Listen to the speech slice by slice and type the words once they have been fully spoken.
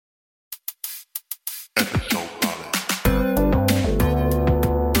Episode Party.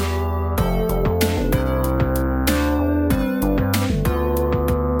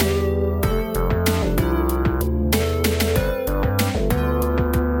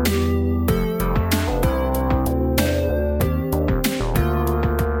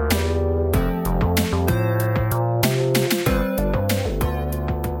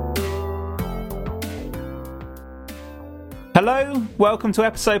 Hello, welcome to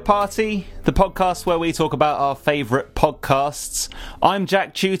Episode Party, the podcast where we talk about our favourite podcasts. I'm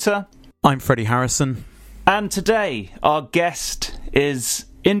Jack Tutor. I'm Freddie Harrison. And today, our guest is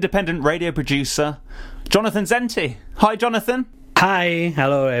independent radio producer Jonathan Zenti. Hi, Jonathan. Hi,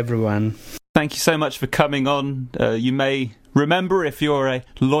 hello everyone. Thank you so much for coming on. You may remember, if you're a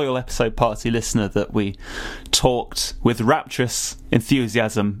loyal Episode Party listener, that we talked with rapturous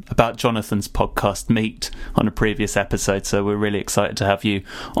enthusiasm about Jonathan's podcast Meet on a previous episode, so we're really excited to have you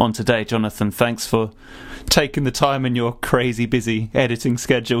on today. Jonathan, thanks for taking the time in your crazy busy editing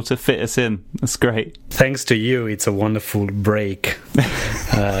schedule to fit us in. That's great. Thanks to you, it's a wonderful break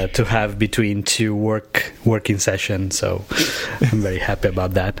to have between two working sessions, so I'm very happy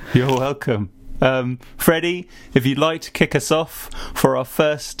about that. You're welcome. Freddie, if you'd like to kick us off for our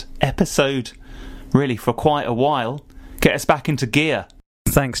first episode, really for quite a while, get us back into gear.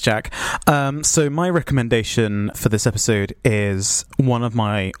 Thanks, Jack. So my recommendation for this episode is one of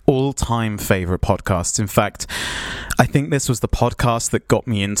my all-time favourite podcasts. In fact, I think this was the podcast that got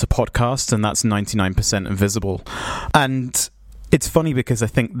me into podcasts, and that's 99% Invisible. And it's funny because I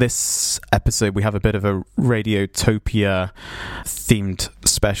think this episode we have a bit of a Radiotopia themed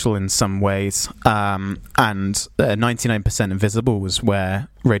special in some ways, and 99% Invisible was where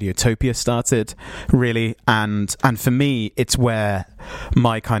Radiotopia started, really, and for me it's where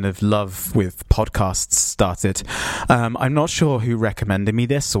my kind of love with podcasts started. I'm not sure who recommended me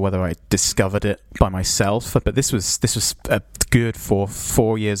this or whether I discovered it by myself, but this was good for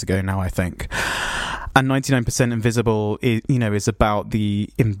 4 years ago now, I think. And 99% Invisible is about the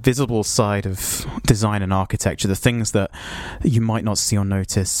invisible side of design and architecture, the things that you might not see or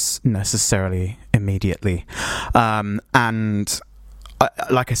notice necessarily immediately. And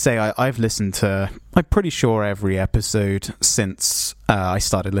like I say, I've listened to, I'm pretty sure, every episode since I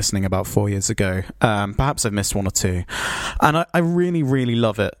started listening about 4 years ago. Perhaps I've missed one or two. And I really, really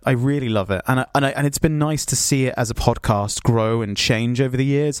love it. I really love it. And it's been nice to see it as a podcast grow and change over the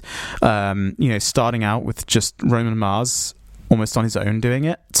years. Starting out with just Roman Mars almost on his own doing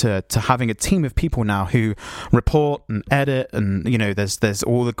it, to having a team of people now who report and edit, and there's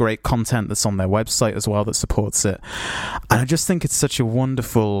all the great content that's on their website as well that supports it. And I just think it's such a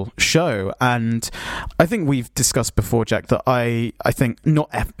wonderful show. And I think we've discussed before, Jack, that I think not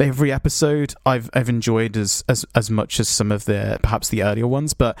every episode I've enjoyed as much as some of perhaps the earlier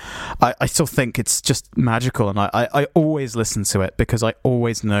ones, but I still think it's just magical, and I always listen to it because I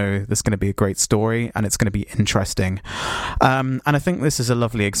always know there's going to be a great story and it's going to be interesting. And I think this is a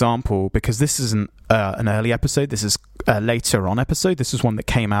lovely example because this isn't an early episode. This is a later on episode. This is one that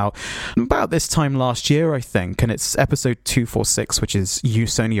came out about this time last year, I think, and it's episode 246, which is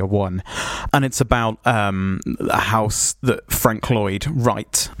Usonia 1, and it's about a house that Frank Lloyd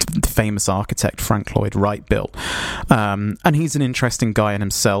Wright, the famous architect Frank Lloyd Wright, built. And he's an interesting guy in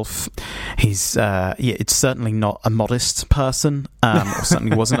himself. He's it's certainly not a modest person, or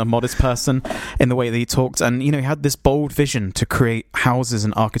certainly wasn't a modest person in the way that he talked. And he had this bold vision to create houses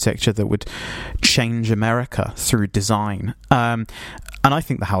and architecture that would change America through design. And I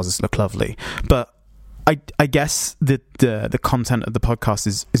think the houses look lovely, but I guess that the content of the podcast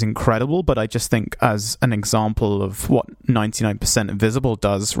is incredible, but I just think as an example of what 99% Invisible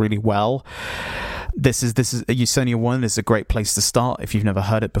does really well, this is Usonia 1 is a great place to start if you've never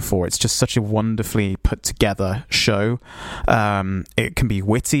heard it before. It's just such a wonderfully put together show. It can be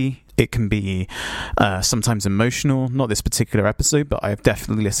witty. It can be sometimes emotional. Not this particular episode, but I've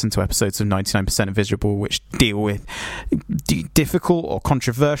definitely listened to episodes of 99% Invisible which deal with difficult or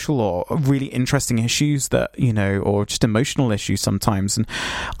controversial or really interesting issues that, or just emotional issues sometimes. And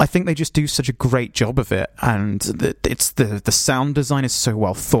I think they just do such a great job of it. And the sound design is so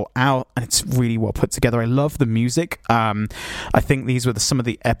well thought out and it's really well put together. I love the music. I think these were some of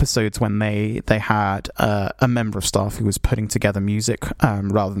the episodes when they had a member of staff who was putting together music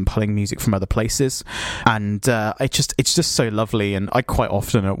rather than pulling music from other places, and it's just so lovely. And I quite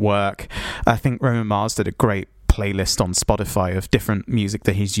often at work, I think Roman Mars did a great playlist on Spotify of different music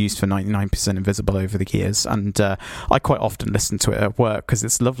that he's used for 99% Invisible over the years, and I quite often listen to it at work because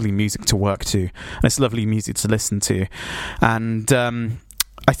it's lovely music to work to and it's lovely music to listen to. And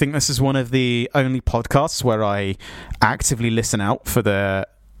I think this is one of the only podcasts where I actively listen out for the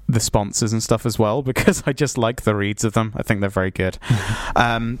the sponsors and stuff as well, because I just like the reads of them. I think they're very good.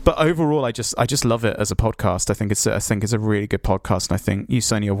 But overall, I just love it as a podcast. I think it's a really good podcast, and I think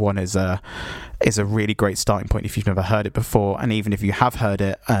Usonia 1 is a really great starting point if you've never heard it before, and even if you have heard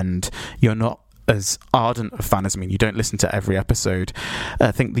it and you're not as ardent a fan as me, you don't listen to every episode.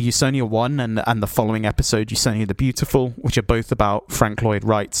 I think the Usonia 1 and the following episode, Usonia the Beautiful, which are both about Frank Lloyd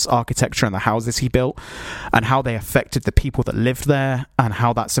Wright's architecture and the houses he built and how they affected the people that lived there and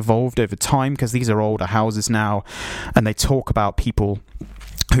how that's evolved over time, because these are older houses now, and they talk about people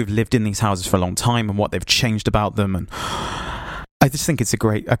who've lived in these houses for a long time and what they've changed about them. And I just think it's a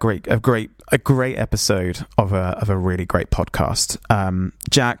great episode of a really great podcast.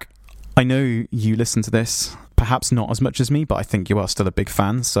 Jack, I know you listen to this, perhaps not as much as me, but I think you are still a big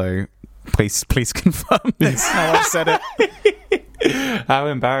fan, so please confirm this, how I said it. How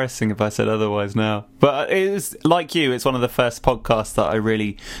embarrassing if I said otherwise now. But it was, like you, it's one of the first podcasts that I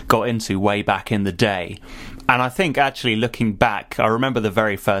really got into way back in the day. And I think, actually, looking back, I remember the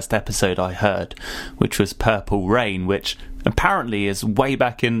very first episode I heard, which was Purple Rain, which apparently is way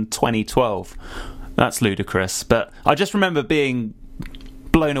back in 2012. That's ludicrous. But I just remember being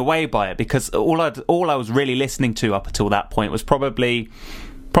blown away by it, because all I was really listening to up until that point was probably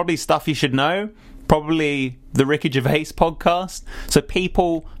Stuff You Should Know, probably the Ricky Gervais podcast, so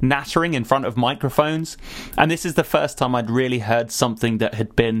people nattering in front of microphones. And this is the first time I'd really heard something that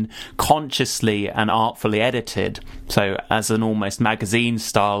had been consciously and artfully edited, so as an almost magazine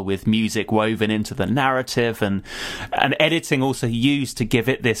style, with music woven into the narrative, and editing also used to give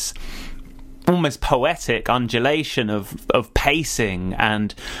it this almost poetic undulation of pacing,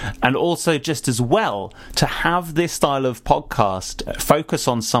 and also just as well to have this style of podcast focus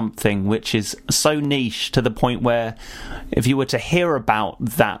on something which is so niche to the point where if you were to hear about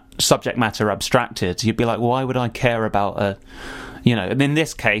that subject matter abstracted, you'd be like, why would I care about and in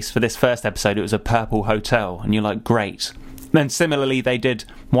this case, for this first episode, it was a purple hotel, and you're like, great. Then similarly, they did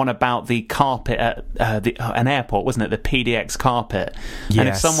one about the carpet at an airport, wasn't it? The PDX carpet. Yes. And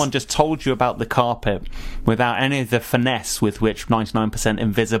if someone just told you about the carpet without any of the finesse with which 99%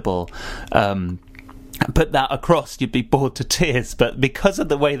 Invisible put that across, you'd be bored to tears. But because of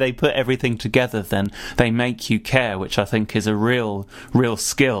the way they put everything together, then they make you care, which I think is a real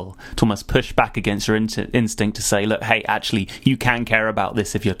skill, to almost push back against your instinct to say, look, hey, actually, you can care about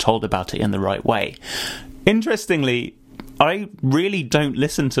this if you're told about it in the right way. Interestingly, I really don't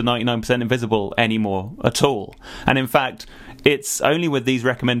listen to 99% Invisible anymore at all. And in fact, it's only with these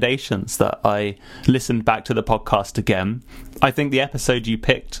recommendations that I listened back to the podcast again. I think the episode you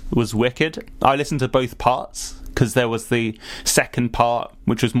picked was wicked. I listened to both parts, because there was the second part,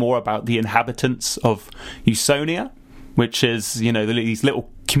 which was more about the inhabitants of Usonia, which is, these little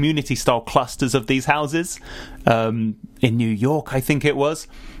community-style clusters of these houses in New York, I think it was.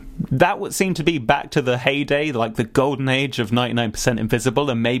 That would seem to be back to the heyday, like the golden age of 99% Invisible,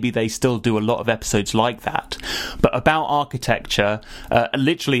 and maybe they still do a lot of episodes like that, but about architecture,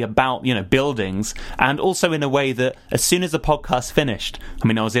 literally about buildings, and also in a way that as soon as the podcast finished,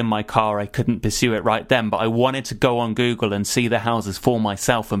 I was in my car, I couldn't pursue it right then, but I wanted to go on Google and see the houses for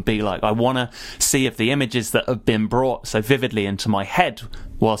myself and be like, I want to see if the images that have been brought so vividly into my head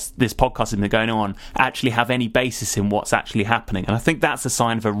whilst this podcast has been going on actually have any basis in what's actually happening. And I think that's a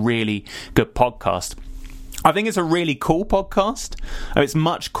sign of a really good podcast. I think it's a really cool podcast. It's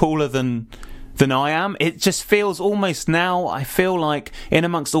much cooler than I am. It just feels almost now, I feel like in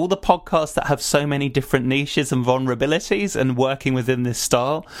amongst all the podcasts that have so many different niches and vulnerabilities and working within this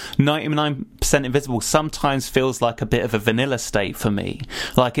style, 99% Invisible sometimes feels like a bit of a vanilla state for me.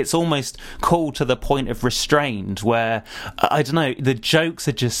 Like it's almost cool to the point of restrained, where, I don't know, the jokes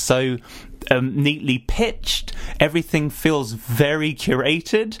are just so neatly pitched. Everything feels very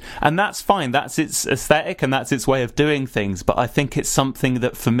curated, and that's fine. That's its aesthetic and that's its way of doing things. But I think it's something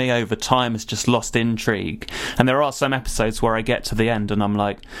that for me over time has just lost intrigue. And there are some episodes where I get to the end and I'm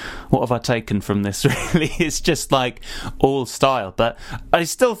like, what have I taken from this? Really, it's just like all style. But I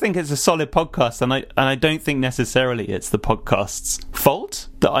still think it's a solid podcast, and I don't think necessarily it's the podcast's fault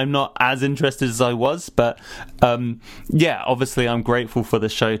that I'm not as interested as I was. But yeah, obviously I'm grateful for the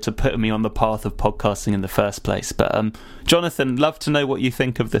show to put me on the path of podcasting in the first place. But Jonathan, love to know what you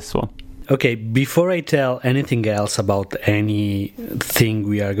think of this one. Okay, before I tell anything else about anything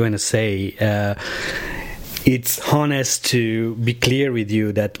we are going to say, it's honest to be clear with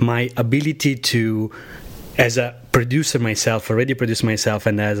you that my ability to, as a producer myself, a radio producer myself,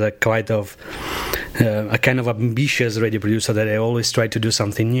 and as a kind of ambitious radio producer, that I always try to do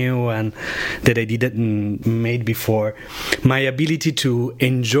something new and that I didn't made before, my ability to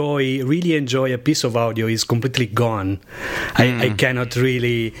really enjoy a piece of audio is completely gone. I cannot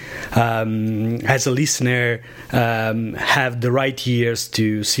really, as a listener, have the right ears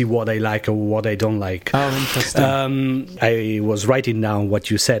to see what I like or what I don't like. Oh, interesting. I was writing down what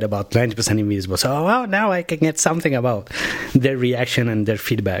you said about 90% Invisible, so now I can get something about their reaction and their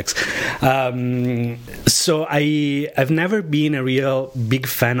feedbacks. So I've never been a real big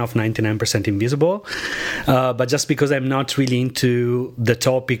fan of 99% Invisible, but just because I'm not really into the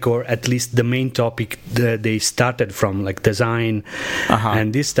topic, or at least the main topic that they started from, like design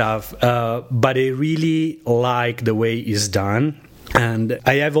and this stuff, but I really like the way it's done. And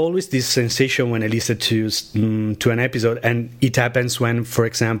I have always this sensation when I listen to an episode, and it happens when, for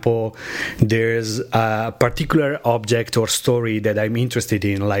example, there's a particular object or story that I'm interested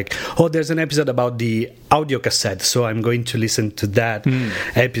in, like, there's an episode about the audio cassette, so I'm going to listen to that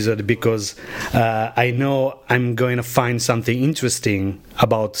episode because I know I'm going to find something interesting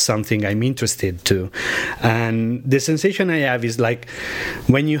about something I'm interested to. And the sensation I have is like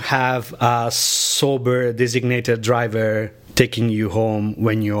when you have a sober designated driver taking you home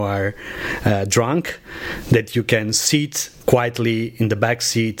when you are drunk, that you can sit quietly in the back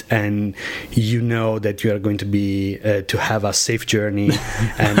seat and you know that you are going to be to have a safe journey,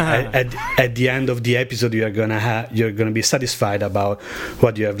 and at the end of the episode you're gonna be satisfied about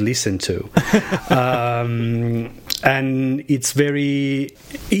what you have listened to. And it's very,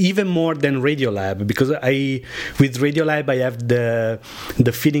 even more than Radiolab, because with Radiolab I have the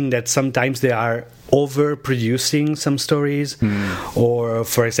feeling that sometimes they are overproducing some stories, or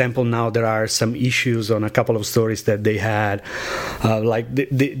for example now there are some issues on a couple of stories that they had, like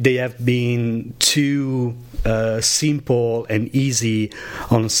they have been too simple and easy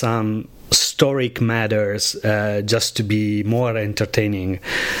on some historic matters, just to be more entertaining.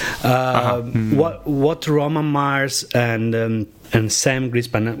 What Roman Mars and Sam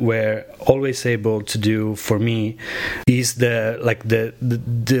Grispan were always able to do for me is the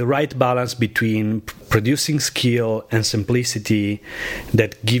right balance between producing skill and simplicity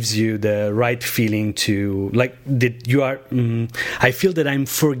that gives you the right feeling to, like, that you are. I feel that I'm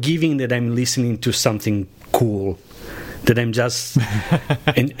forgiving that I'm listening to something cool, that I'm just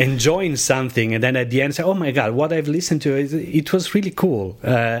enjoying something, and then at the end say, oh my god, what I've listened to, it was really cool,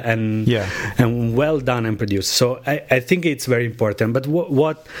 and well done and produced. So I think it's very important. But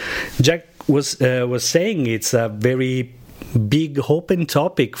what Jack was saying, it's a very big open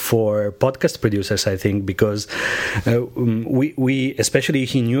topic for podcast producers, I think, because we especially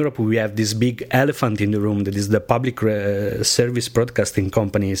in Europe, we have this big elephant in the room that is the public service broadcasting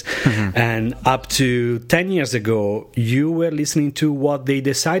companies. And up to 10 years ago you were listening to what they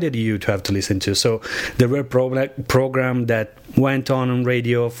decided you to have to listen to. So there were programs that went on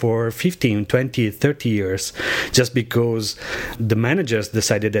radio for 15, 20, 30 years just because the managers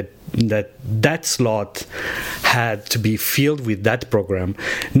decided that slot had to be filled with that program.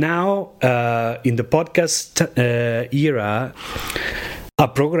 Now, in the podcast era, a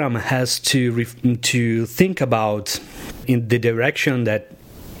program has to think about in the direction that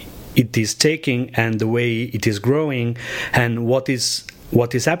it is taking and the way it is growing, and what is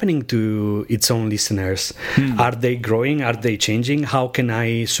happening to its own listeners. Are they growing? Are they changing? How can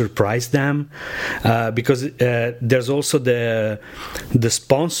I surprise them? Because there's also the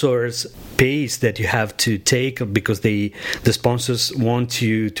sponsors pace that you have to take, because the sponsors want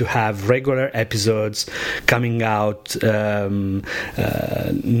you to have regular episodes coming out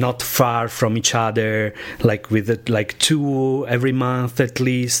not far from each other, like with like 2 every month at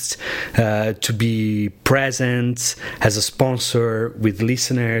least, to be present as a sponsor with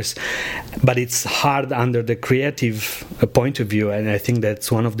listeners. But it's hard under the creative point of view, and I think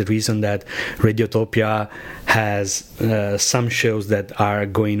that's one of the reasons that Radiotopia has some shows that are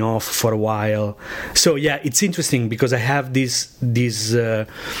going off for a while. So yeah, it's interesting because I have this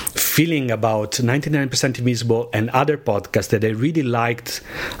feeling about 99% Invisible and other podcasts that I really liked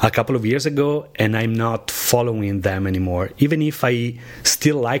a couple of years ago, and I'm not following them anymore, even if I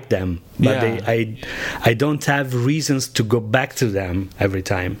still like them. But I don't have reasons to go back to them every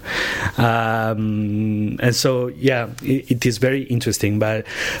time. And so yeah, it is very interesting. But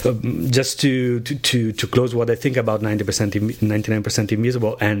just to close what I think about 99%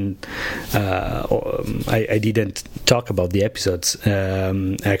 Invisible, and I didn't talk about the episodes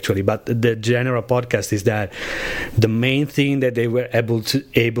actually, but the general podcast is that the main thing that they were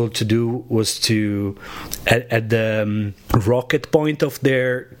able to do was to at the rocket point of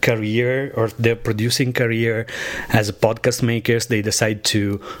their career or their producing career as podcast makers, they decide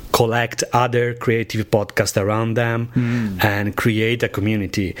to collect other creative podcasts around them and create a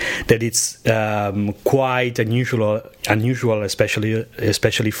community that it's quite unusual,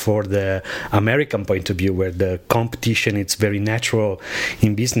 especially for the American point of view, where the competition is very natural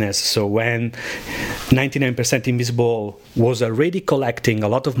in business. So when 99% Invisible was already collecting a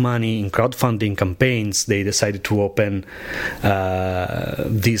lot of money in crowdfunding campaigns, they decided to open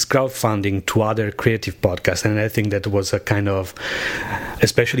this crowdfunding to other creative podcasts. And I think that was a kind of,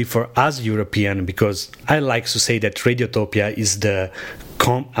 especially for us European, because I like to say that Radiotopia is the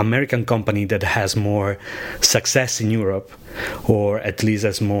American company that has more success in Europe, or at least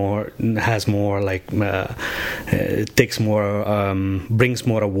has more like takes more, brings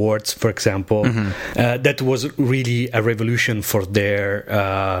more awards, for example. That was really a revolution for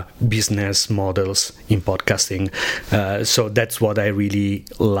their business models in podcasting. So that's what I really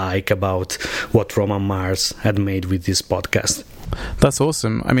like about what Roman Mars had made with this podcast. That's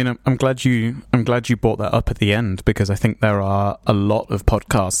awesome. I mean, I'm glad you brought that up at the end, because I think there are a lot of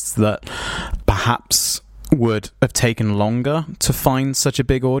podcasts that perhaps would have taken longer to find such a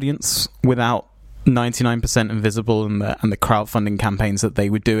big audience without 99% Invisible and the crowdfunding campaigns that they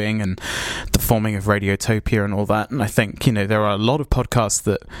were doing and the forming of Radiotopia and all that. And I think, there are a lot of podcasts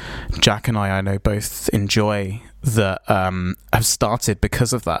that Jack and I know both enjoy that have started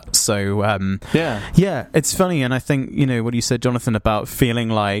because of that. So yeah, it's funny. And I think what you said, Jonathan, about feeling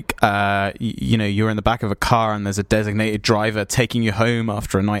like you're in the back of a car and there's a designated driver taking you home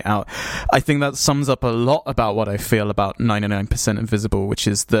after a night out. I think that sums up a lot about what I feel about 99% Invisible, which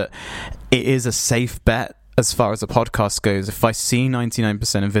is that it is a safe bet as far as a podcast goes. If I see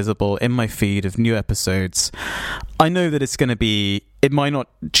 99% Invisible in my feed of new episodes, I know that it might not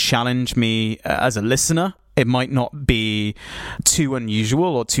challenge me as a listener. It might not be too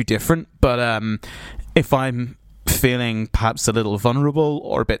unusual or too different, but if I'm feeling perhaps a little vulnerable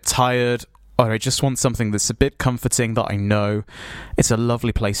or a bit tired, or I just want something that's a bit comforting that I know, it's a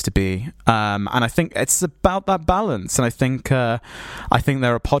lovely place to be. And I think it's about that balance. And I think there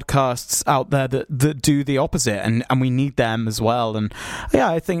are podcasts out there that do the opposite, and we need them as well. And yeah,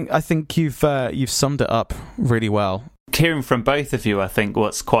 I think you've summed it up really well. Hearing from both of you, I think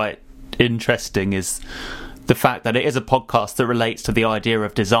what's quite interesting is the fact that it is a podcast that relates to the idea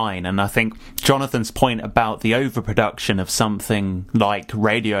of design. And I think Jonathan's point about the overproduction of something like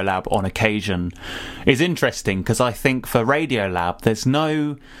Radiolab on occasion is interesting, because I think for Radiolab there's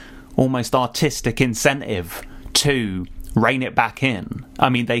no almost artistic incentive to rein it back in. I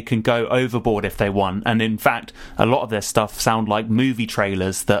mean, they can go overboard if they want, and in fact a lot of their stuff sound like movie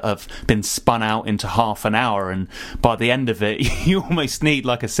trailers that have been spun out into half an hour, and by the end of it you almost need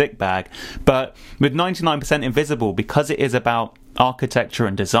like a sick bag. But with 99% Invisible, because it is about architecture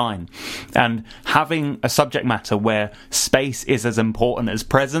and design, and having a subject matter where space is as important as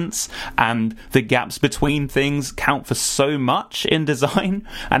presence, and the gaps between things count for so much in design,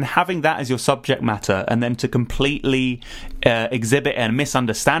 and having that as your subject matter, and then to completely exhibit a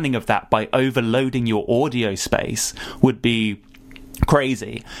misunderstanding of that by overloading your audio space would be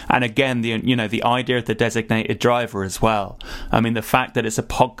crazy. And again, the idea of the designated driver as well. I mean, the fact that it's a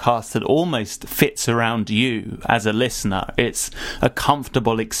podcast that almost fits around you as a listener. It's a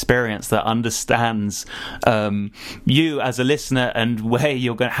comfortable experience that understands you as a listener and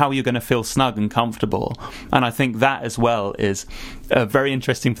how you're going to feel snug and comfortable. And I think that as well is very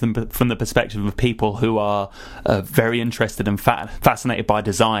interesting from the perspective of people who are very interested and fascinated by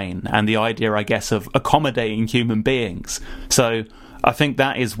design and the idea, I guess, of accommodating human beings. So I think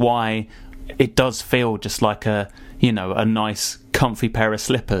that is why it does feel just like a nice comfy pair of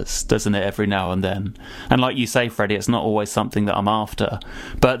slippers, doesn't it, every now and then? And like you say, Freddie, it's not always something that I'm after,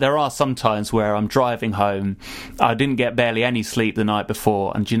 but there are some times where I'm driving home, I didn't get barely any sleep the night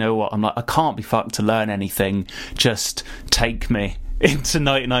before, and you know what, I'm like, I can't be fucked to learn anything, just take me into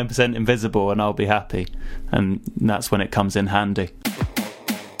 99% Invisible and I'll be happy. And that's when it comes in handy.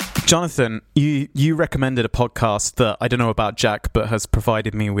 Jonathan, you recommended a podcast that I don't know about Jack, but has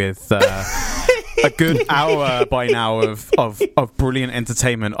provided me with a good hour by now of brilliant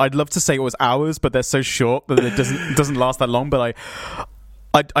entertainment. I'd love to say it was hours, but they're so short that it doesn't last that long. But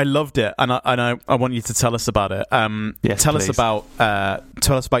I loved it, and I want you to tell us about it. Yes, tell us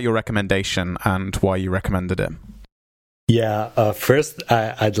about your recommendation and why you recommended it. Yeah, first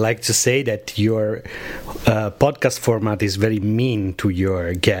I'd like to say that your podcast format is very mean to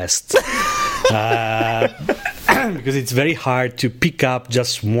your guests. Because it's very hard to pick up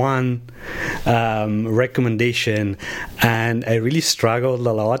just one recommendation, and I really struggled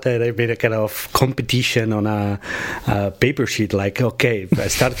a lot, and I made a kind of competition on a paper sheet, like, okay, I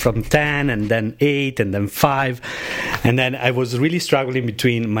start from 10 and then 8 and then 5, and then I was really struggling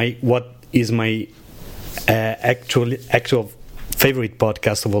between what is my actual favorite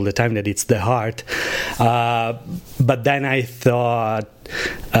podcast of all the time, that it's The Heart, but then I thought,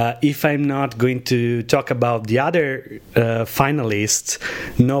 if I'm not going to talk about the other finalists,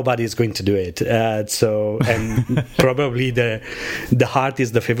 nobody's going to do it. And probably the Heart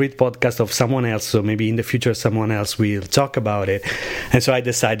is the favorite podcast of someone else, so maybe in the future someone else will talk about it. And so I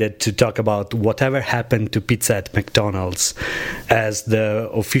decided to talk about Whatever Happened to Pizza at McDonald's. As the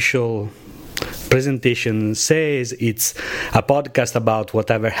official presentation says, it's a podcast about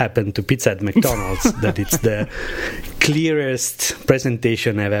whatever happened to pizza at McDonald's. That it's the clearest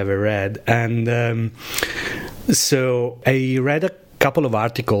presentation I've ever read. And so I read a couple of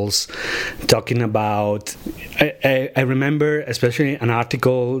articles talking about, I remember especially an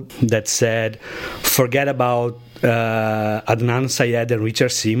article that said, forget about Adnan Syed and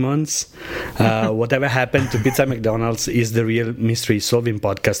Richard Simmons. Whatever happened to Pizza McDonald's is the real mystery solving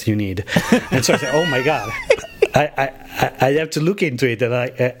podcast you need. And so I said, oh my God, I have to look into it.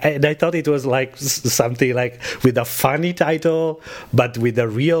 And I thought it was like something like with a funny title, but with a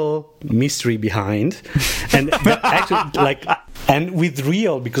real mystery behind. And actually, like, and with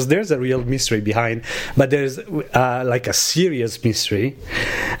real, because there's a real mystery behind, but there's like a serious mystery.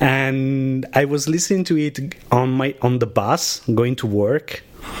 And I was listening to it on the bus going to work,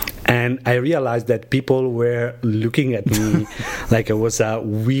 and I realized that people were looking at me like I was a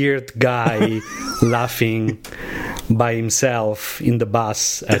weird guy laughing by himself in the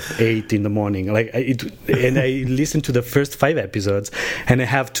bus at 8 in the morning. And I listened to the first 5 episodes, and I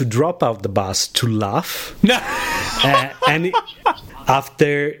have to drop out the bus to laugh. And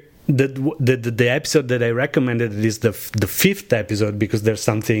after the episode that I recommended is the 5th episode, because there's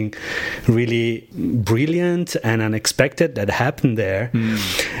something really brilliant and unexpected that happened there.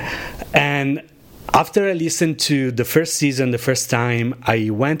 And after I listened to the first season the first time, I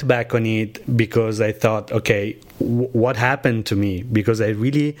went back on it because I thought, okay, what happened to me? Because I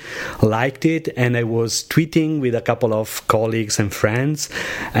really liked it, and I was tweeting with a couple of colleagues and friends,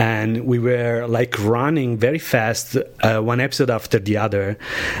 and we were like running very fast, one episode after the other.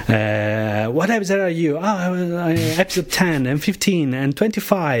 What episode are you? Episode 10 and 15 and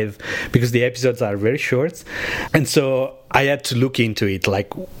 25, because the episodes are very short. And so I had to look into it,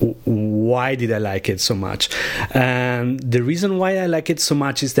 like, why did I like it so much? And the reason why I like it so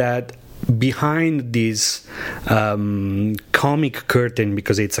much is that behind this comic curtain,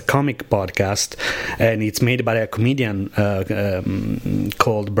 because it's a comic podcast and it's made by a comedian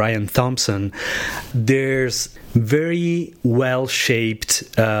called Brian Thompson, there's very well-shaped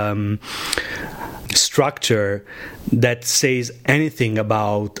structure that says anything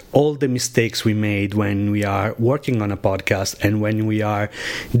about all the mistakes we made when we are working on a podcast and when we are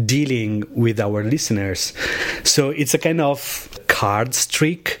dealing with our listeners. So it's a kind of cards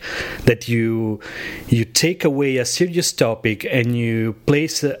trick that you take away a serious topic and you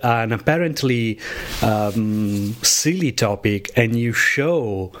place an apparently silly topic, and you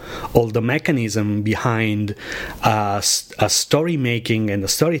show all the mechanism behind a story making and a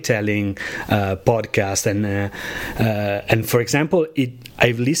storytelling podcast. And for example,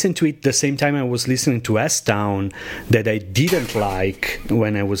 I've listened to it the same time I was listening to S-Town, that I didn't like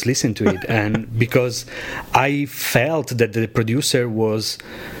when I was listening to it, and because I felt that the producer was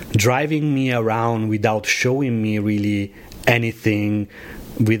driving me around without showing me really anything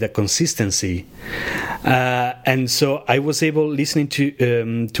with a consistency. And so I was able, listening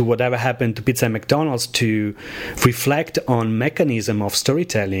to Whatever Happened to Pizza at McDonald's, to reflect on mechanism of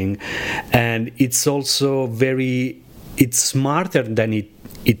storytelling. And it's also it's smarter than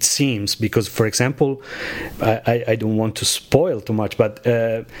it seems, because, for example, I don't want to spoil too much, but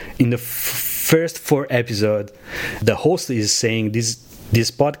in the first 4 episodes, the host is saying this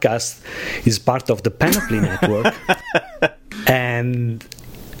podcast is part of the Panoply Network. And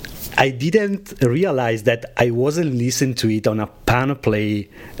I didn't realize that I wasn't listening to it on a Panoply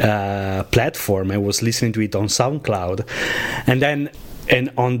platform. I was listening to it on SoundCloud.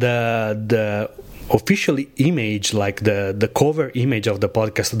 And on the official image, like the cover image of the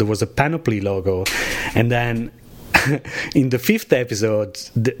podcast, there was a Panoply logo. And then in the 5th episode,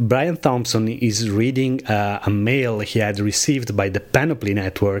 Brian Thompson is reading a mail he had received by the Panoply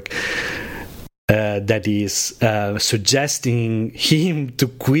Network, that is suggesting him to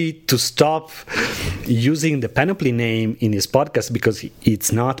quit, to stop using the Panoply name in his podcast because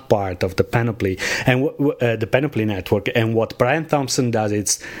it's not part of the Panoply and the Panoply network. And what Brian Thompson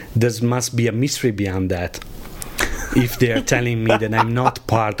does, there must be a mystery beyond that. If they are telling me that I'm not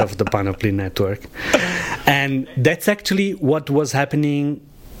part of the Panoply network. And that's actually what was happening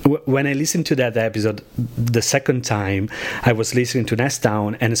when I listened to that episode the second time. I was listening to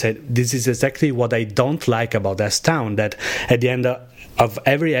S-Town and I said, this is exactly what I don't like about S-Town, that at the end of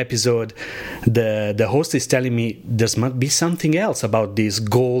every episode, the host is telling me there must be something else about this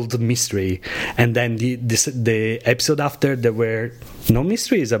gold mystery. And then the episode after, there were no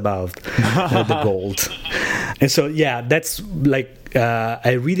mysteries about the gold. And so, yeah, that's like,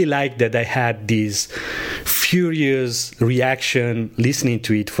 I really like that I had this furious reaction listening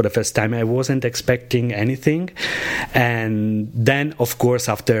to it for the first time. I wasn't expecting anything. And then, of course,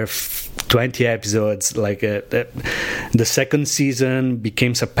 after 20 episodes, like the second season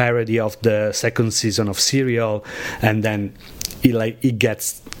became a parody of the second season of Serial, and then it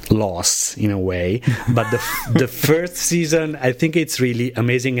gets lost in a way. But the first season, I think it's really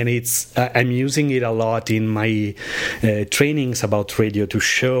amazing, and it's I'm using it a lot in my trainings about radio to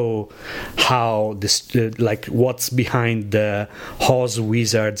show how this like what's behind the Oz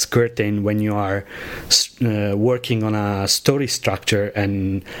Wizard's curtain when you are working on a story structure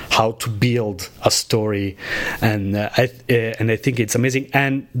and how to build a story, and I think it's amazing.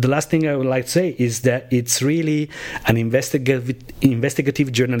 And the last thing I would like to say is that it's really an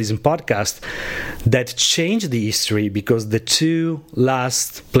investigative journalism podcast that changed the history, because the two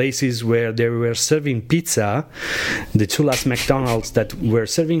last places where they were serving pizza, the two last McDonald's that were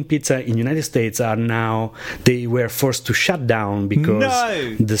serving pizza in the United States, are now, they were forced to shut down because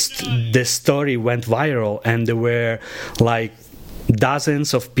the story went viral, and there were like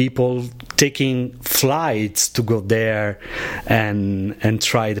dozens of people taking flights to go there and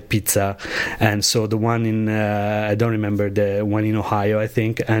try the pizza. And so the one in I don't remember, the one in Ohio, I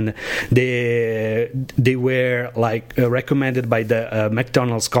think, and they were like recommended by the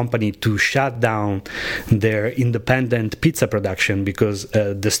McDonald's company to shut down their independent pizza production because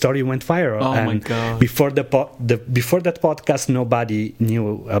the story went viral. Oh, and my God. before that podcast, nobody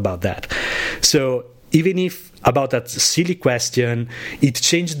knew about that. So even if about that silly question, it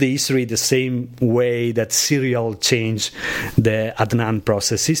changed the history the same way that Serial changed the Adnan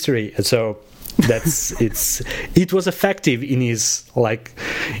process history. And so it was effective in his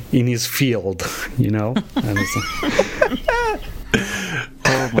field, you know.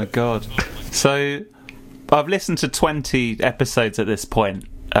 Oh my God. So I've listened to 20 episodes at this point.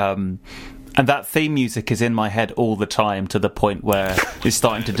 And that theme music is in my head all the time, to the point where it's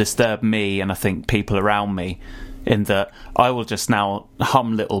starting to disturb me and I think people around me, in that I will just now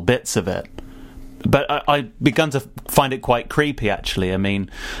hum little bits of it. But I begun to find it quite creepy, actually. I mean,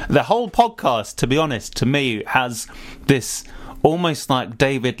 the whole podcast, to be honest, to me, has this almost like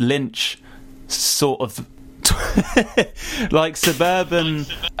David Lynch sort of like suburban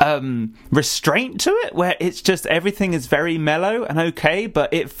restraint to it, where it's just everything is very mellow and okay,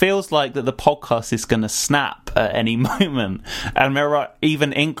 but it feels like that the podcast is going to snap at any moment. And there are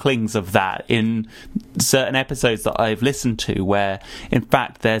even inklings of that in certain episodes that I've listened to, where in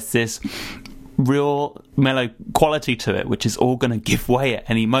fact there's this real mellow quality to it, which is all going to give way at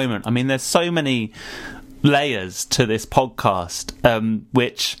any moment. I mean, there's so many layers to this podcast,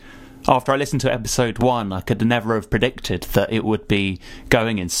 which after I listened to episode 1, I could never have predicted that it would be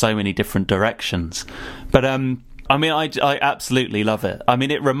going in so many different directions. But I mean, I absolutely love it. I mean,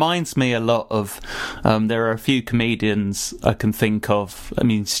 it reminds me a lot of, there are a few comedians I can think of. I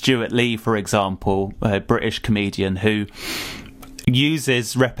mean, Stuart Lee, for example, a British comedian who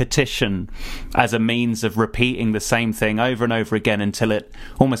uses repetition as a means of repeating the same thing over and over again until it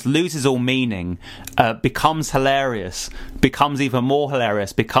almost loses all meaning, becomes hilarious, becomes even more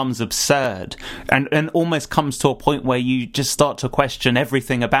hilarious, becomes absurd, and almost comes to a point where you just start to question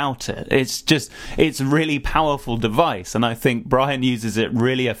everything about it. It's really powerful device, and I think Brian uses it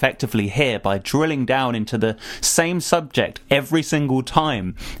really effectively here by drilling down into the same subject every single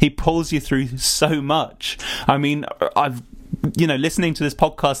time. He pulls you through so much. I mean, listening to this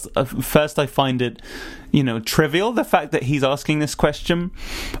podcast, first I find it, trivial, the fact that he's asking this question,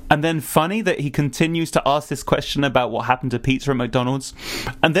 and then funny that he continues to ask this question about what happened to pizza at McDonald's,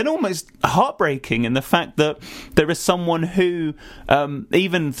 and then almost heartbreaking in the fact that there is someone who,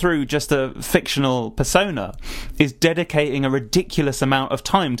 even through just a fictional persona, is dedicating a ridiculous amount of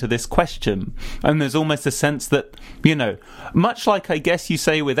time to this question. And there's almost a sense that, much like I guess you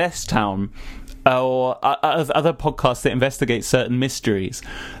say with S-Town, or other podcasts that investigate certain mysteries,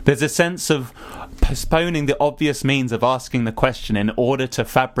 there's a sense of postponing the obvious means of asking the question in order to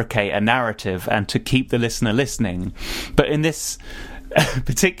fabricate a narrative and to keep the listener listening. But in this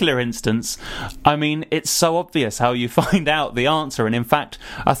particular instance, I mean, it's so obvious how you find out the answer. And in fact,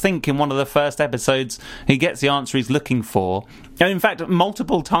 I think in one of the first episodes, he gets the answer he's looking for. And in fact,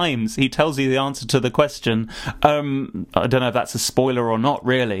 multiple times he tells you the answer to the question. I don't know if that's a spoiler or not,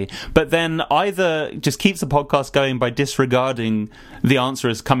 really. But then either just keeps the podcast going by disregarding the answer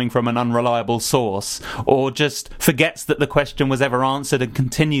as coming from an unreliable source, or just forgets that the question was ever answered and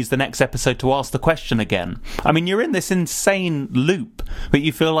continues the next episode to ask the question again. I mean, you're in this insane loop that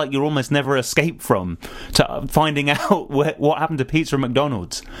you feel like you'll almost never escape from, to finding out what happened to pizza at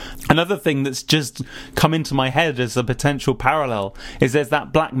McDonald's. Another thing that's just come into my head as a potential parallel is there's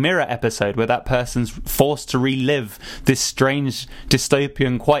that Black Mirror episode where that person's forced to relive this strange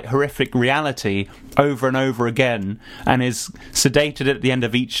dystopian, quite horrific reality over and over again, and is sedated at the end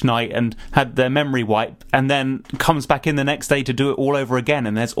of each night and had their memory wiped, and then comes back in the next day to do it all over again.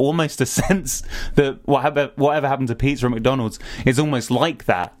 And there's almost a sense that whatever happened to pizza at McDonald's is almost like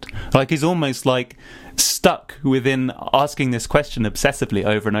that. Like, he's almost like stuck within asking this question obsessively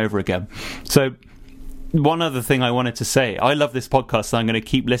over and over again. So one other thing I wanted to say, I love this podcast and I'm going to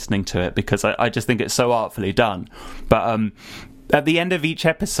keep listening to it because I just think it's so artfully done. But at the end of each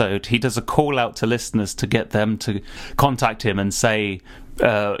episode, he does a call out to listeners to get them to contact him and say,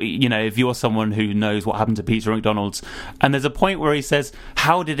 if you're someone who knows what happened to pizza at McDonald's. And there's a point where he says,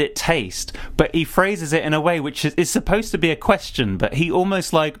 how did it taste? But he phrases it in a way which is supposed to be a question, but he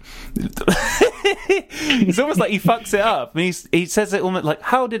almost like it's almost like he fucks it up. And he says it almost like,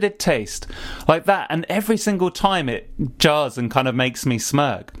 how did it taste? Like that. And every single time it jars and kind of makes me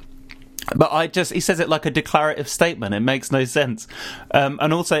smirk. But he says it like a declarative statement. It makes no sense.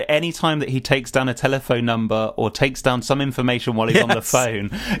 And also, any time that he takes down a telephone number or takes down some information while he's on the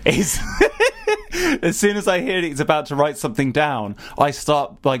phone, as soon as I hear that he's about to write something down, I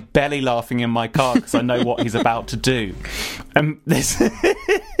start like belly laughing in my car because I know what he's about to do. So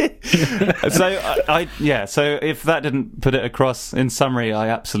if that didn't put it across, in summary, I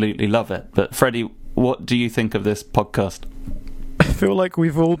absolutely love it. But Freddie, what do you think of this podcast? I feel like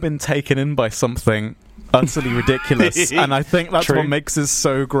we've all been taken in by something utterly ridiculous, and I think that's what makes this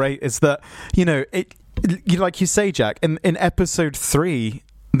so great, is that, like you say, Jack, in episode 3,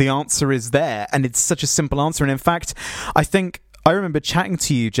 the answer is there, and it's such a simple answer. And in fact, I remember chatting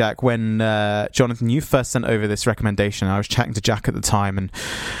to you, Jack, when Jonathan, you first sent over this recommendation. I was chatting to Jack at the time,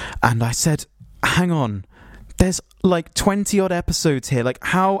 and I said, hang on, there's like 20 odd episodes here. Like,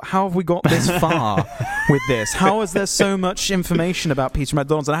 how have we got this far with this? How is there so much information about pizza at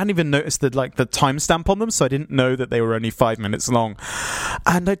McDonald's? And I hadn't even noticed the timestamp on them, so I didn't know that they were only 5 minutes long.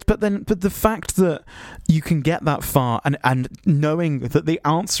 But the fact that you can get that far and knowing that the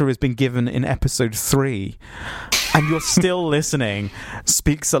answer has been given in episode 3 and you're still listening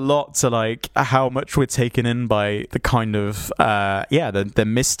speaks a lot to like how much we're taken in by the kind of the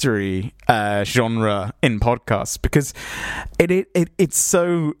mystery genre in podcasts, because it's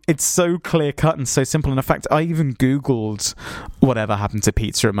so clear cut and so simple. And in fact, I even Googled whatever happened to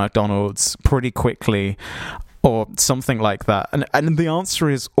pizza at McDonald's pretty quickly, or something like that, and the answer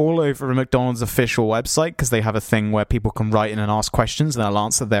is all over a McDonald's official website, because they have a thing where people can write in and ask questions and they'll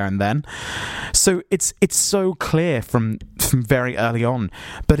answer there and then. So it's so clear from very early on,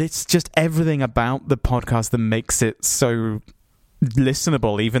 but it's just everything about the podcast that makes it so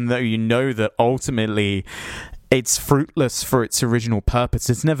listenable, even though you know that ultimately it's fruitless for its original purpose.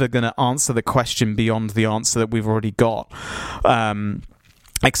 It's never going to answer the question beyond the answer that we've already got.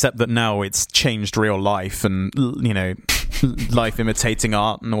 Except that now it's changed real life and, life imitating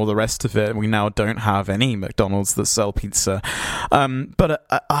art and all the rest of it. We now don't have any McDonald's that sell pizza. But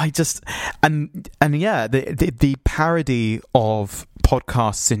I just... And yeah, the parody of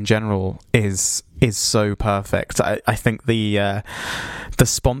podcasts in general is so perfect. I think the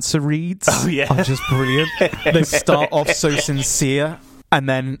sponsor reads are just brilliant. They start off so sincere, and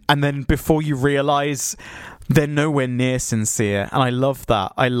then before you realise, they're nowhere near sincere, and I love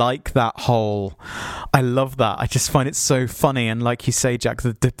that. I love that. I just find it so funny, and like you say, Jack,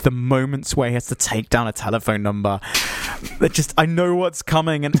 the moments where he has to take down a telephone number, I know what's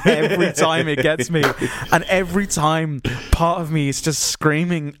coming, and every time it gets me, and every time part of me is just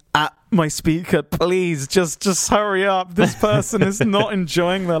screaming at my speaker, please just hurry up. This person is not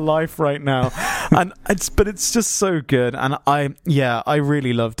enjoying their life right now. And it's just so good. And I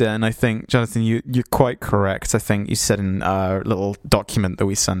really loved it. And I think, Jonathan, you're quite correct. I think you said in our little document that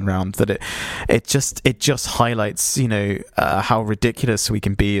we sent around that it just highlights, how ridiculous we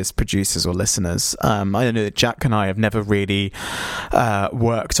can be as producers or listeners. I know that Jack and I have never really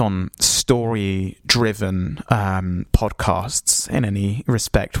worked on story-driven podcasts in any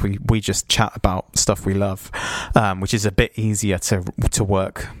respect. We just chat about stuff we love, which is a bit easier to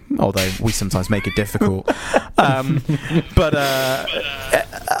work, although we sometimes make it difficult. But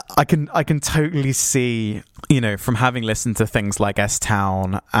I can totally see, from having listened to things like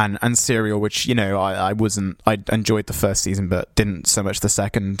S-Town and Serial, which I enjoyed the first season but didn't so much the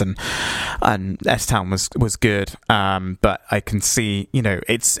second, and S-Town was good, but I can see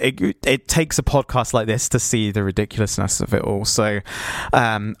it takes a podcast like this to see the ridiculousness of it all. So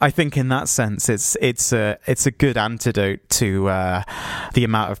I think in that sense it's a good antidote to the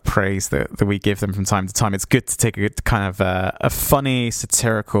amount of praise that we give them from time to time. It's good to take a kind of a funny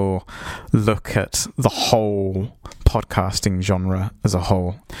satirical look at the whole podcasting genre as a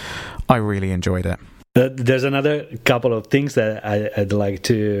whole. I really enjoyed it. There's another couple of things that I'd like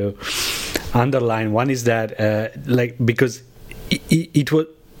to underline. One is that because it was,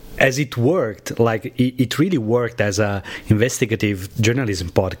 as it worked, it really worked as a investigative journalism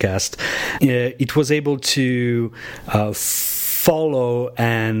podcast. It was able to follow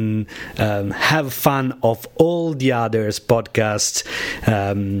and have fun of all the others podcasts.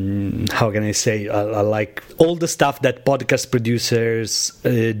 How can I say, like all the stuff that podcast producers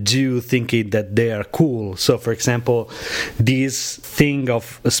do, thinking that they are cool. So for example, this thing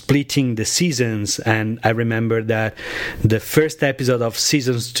of splitting the seasons, and I remember that the first episode of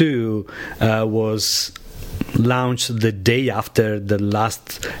seasons 2 was launched the day after the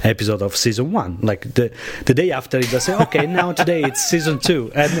last episode of season 1, like the day after it was okay, now today it's season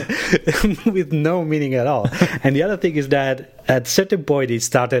 2, and with no meaning at all. And the other thing is that at a certain point it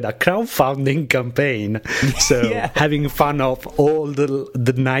started a crowdfunding campaign, so having fun of all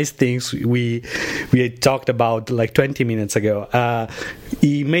the nice things we had talked about like 20 minutes ago.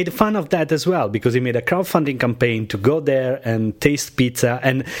 He made fun of that as well, because he made a crowdfunding campaign to go there and taste pizza,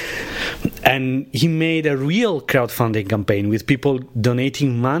 and he made a real crowdfunding campaign with people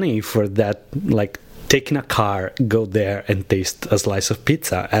donating money for that, like taking a car, go there and taste a slice of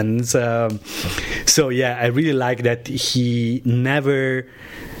pizza. And so I really like that he never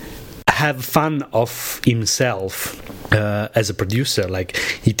have fun of himself as a producer. Like,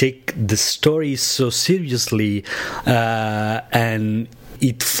 he take the story so seriously, and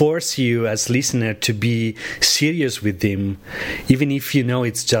it forces you as listener to be serious with him, even if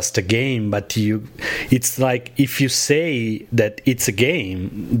it's just a game. But it's like, if you say that it's a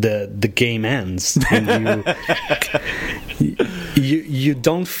game, the game ends, and you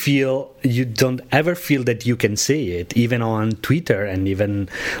don't ever feel that you can say it, even on Twitter, and even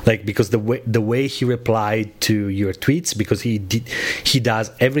like, because the way he replied to your tweets, because he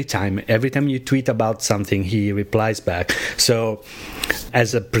does every time you tweet about something, he replies back. So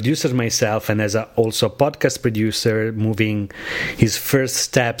as a producer myself, and as also a podcast producer, moving his first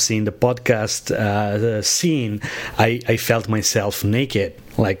steps in the podcast scene, I felt myself naked.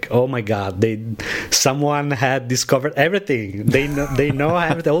 Like, oh my God, someone had discovered everything. They know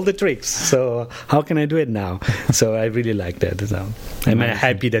all the tricks. So how can I do it now? So I really like that. So I'm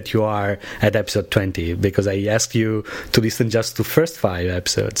happy that you are at episode 20, because I asked you to listen just to first 5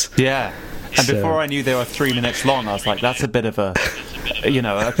 episodes. Yeah. And before I knew they were 3 minutes long, I was like, that's a bit of a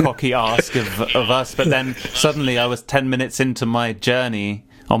cocky ask of us. But then suddenly I was 10 minutes into my journey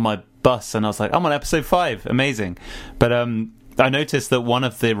on my bus, and I was like, I'm on episode 5. Amazing. But I noticed that one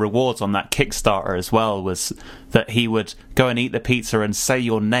of the rewards on that Kickstarter as well was that he would go and eat the pizza and say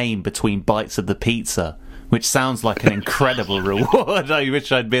your name between bites of the pizza, which sounds like an incredible reward. I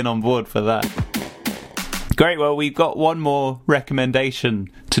wish I'd been on board for that. Great. Well, we've got one more recommendation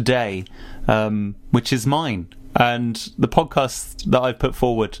today, which is mine. And the podcast that I've put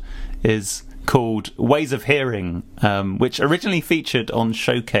forward is called Ways of Hearing, which originally featured on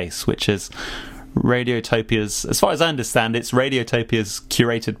Showcase, which is Radiotopia's, as far as I understand, it's Radiotopia's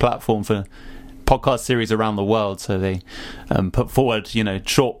curated platform for podcast series around the world. So they put forward,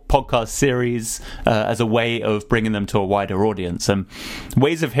 short podcast series as a way of bringing them to a wider audience.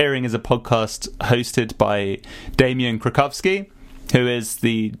 Ways of Hearing is a podcast hosted by Damian Krakowski, who is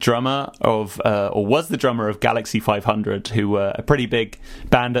the drummer of, or was the drummer of Galaxy 500, who were a pretty big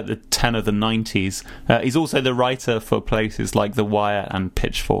band at the turn of the 90s. He's also the writer for places like The Wire and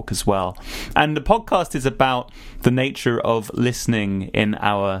Pitchfork as well. And the podcast is about the nature of listening in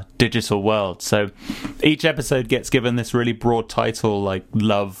our digital world. So each episode gets given this really broad title like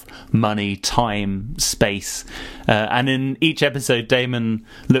love, money, time, space. And in each episode, Damon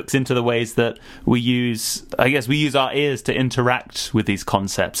looks into the ways that we use our ears to interact with these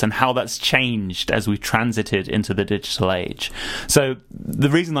concepts and how that's changed as we've transited into the digital age. So the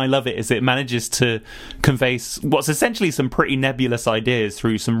reason I love it is it manages to convey what's essentially some pretty nebulous ideas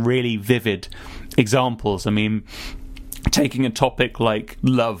through some really vivid examples. I mean, taking a topic like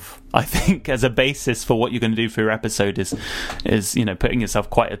love, I think, as a basis for what you're going to do for your episode is putting yourself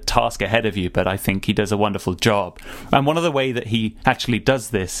quite a task ahead of you, but I think he does a wonderful job. And one of the way that he actually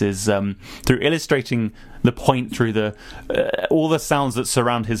does this is through illustrating the point through the all the sounds that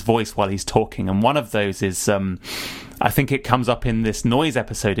surround his voice while he's talking. And one of those is I think it comes up in this noise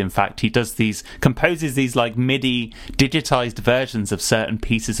episode. In fact, he composes these like MIDI digitized versions of certain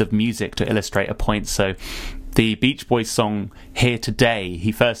pieces of music to illustrate a point. So the Beach Boys song Here Today,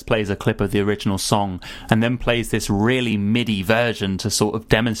 he first plays a clip of the original song and then plays this really MIDI version to sort of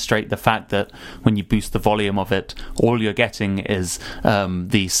demonstrate the fact that when you boost the volume of it, all you're getting is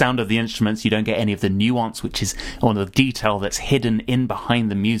the sound of the instruments. You don't get any of the nuance, which is on the detail that's hidden in behind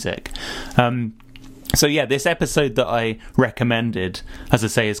the music. So yeah, this episode that I recommended, as I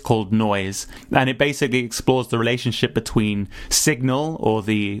say, is called Noise, and it basically explores the relationship between signal, or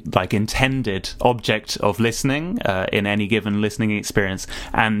the intended object of listening in any given listening experience,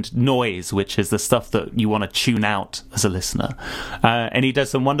 and noise, which is the stuff that you want to tune out as a listener. And he does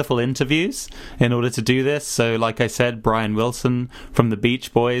some wonderful interviews in order to do this. So like I said, Brian Wilson from the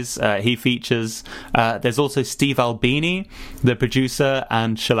Beach Boys, he features. There's also Steve Albini, the producer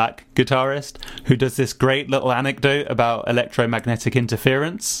and shellac guitarist, who does this great little anecdote about electromagnetic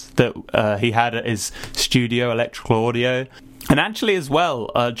interference that he had at his studio, Electrical Audio. And actually as well,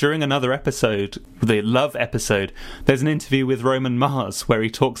 during another episode, the Love episode, there's an interview with Roman Mars where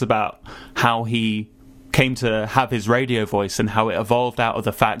he talks about how he came to have his radio voice and how it evolved out of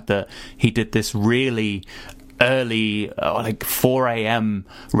the fact that he did this really early, like 4 a.m.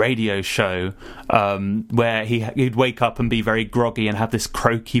 radio show where he'd wake up and be very groggy and have this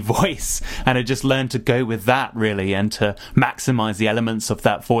croaky voice, and had just learned to go with that really and to maximize the elements of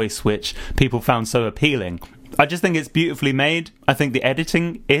that voice which people found so appealing. I just think it's beautifully made. I think the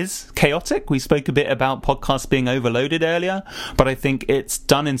editing is chaotic. We spoke a bit about podcasts being overloaded earlier, but I think it's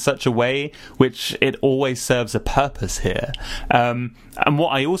done in such a way which it always serves a purpose here. And what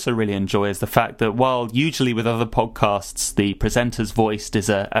I also really enjoy is the fact that while usually with other podcasts the presenter's voice is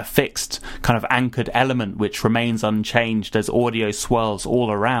a fixed kind of anchored element which remains unchanged as audio swirls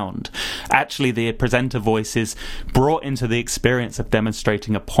all around, actually the presenter voice is brought into the experience of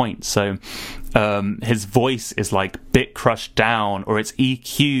demonstrating a point. So his voice is like bit crushed down, or it's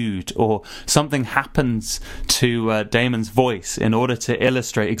EQ'd, or something happens to Damon's voice in order to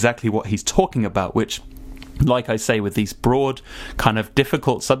illustrate exactly what he's talking about, which, like I say, with these broad kind of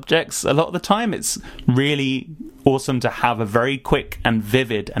difficult subjects, a lot of the time it's really awesome to have a very quick and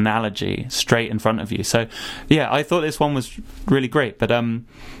vivid analogy straight in front of you. So yeah, I thought this one was really great. But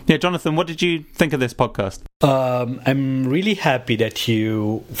yeah, Jonathan, what did you think of this podcast? I'm really happy that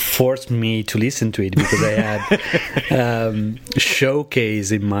you forced me to listen to it, because I had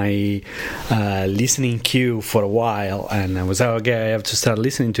Showcase in my listening queue for a while, and I was okay, I have to start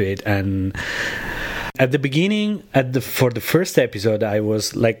listening to it. And at the beginning, for the first episode, I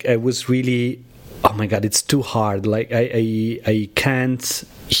was really, oh my god, it's too hard. Like I can't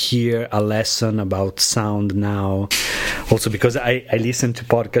hear a lesson about sound now. Also because I listen to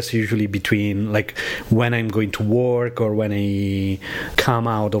podcasts usually between, like, when I'm going to work or when I come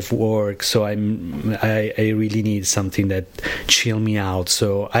out of work. So I really need something that chill me out.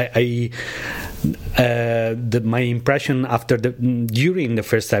 So my impression during the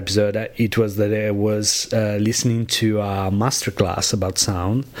first episode, it was that I was listening to a masterclass about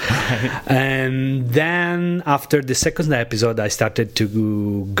sound. And then after the second episode, I started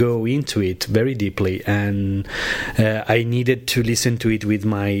to go into it very deeply, and I needed to listen to it with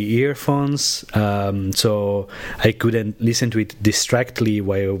my earphones, so I couldn't listen to it distractedly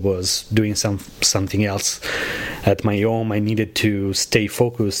while I was doing something else at my home. I needed to stay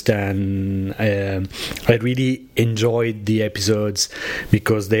focused, and I really enjoyed the episodes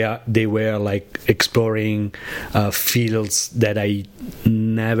because they were like exploring fields that I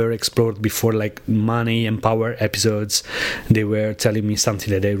never explored before, like money and power episodes. They were telling me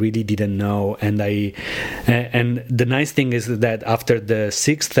something that I really didn't know, and the nice thing is that after the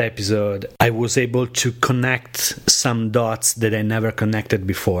 6th episode, I was able to connect some dots that I never connected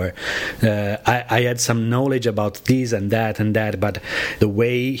before. I had some knowledge about this and that, but the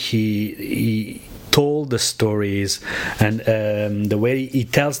way he told the stories and the way he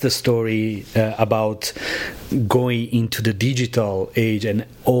tells the story about going into the digital age and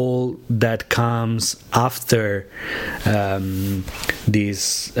all that comes after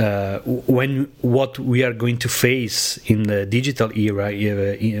this, when what we are going to face in the digital era,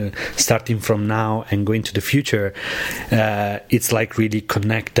 starting from now and going to the future, it's like really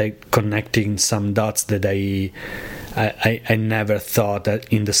connecting some dots that I never thought that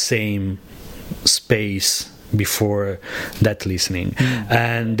in the same space before that listening.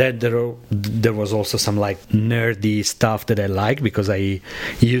 And then there was also some like nerdy stuff that I like, because I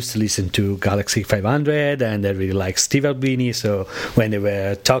used to listen to Galaxy 500 and I really like Steve Albini, so when they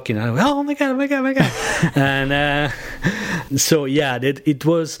were talking I was, oh my god and so yeah, it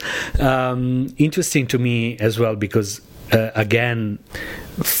was interesting to me as well, because again,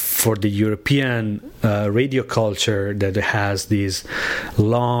 for the European radio culture that has this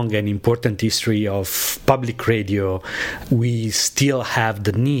long and important history of public radio, we still have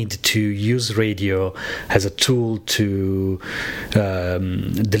the need to use radio as a tool to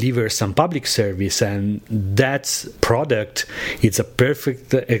deliver some public service, and that product is a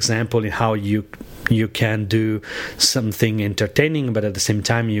perfect example in how you can do something entertaining, but at the same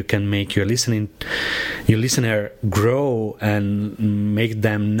time you can make your listener grow and make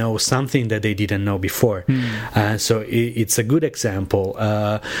them know something that they didn't know before. So it's a good example.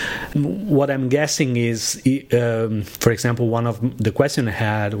 What I'm guessing is, for example, one of the questions I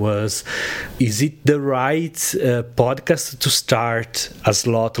had was, is it the right podcast to start a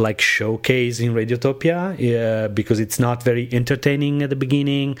slot like Showcase in Radiotopia? Because it's not very entertaining at the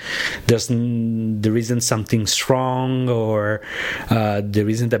beginning. There isn't something strong, or there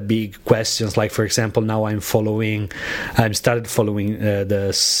isn't a big questions. Like, for example, now I'm started following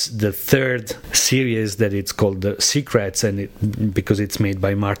the third series that it's called The Secrets, and because it's made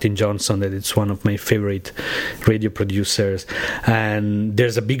by Martin Johnson, that it's one of my favorite radio producers, and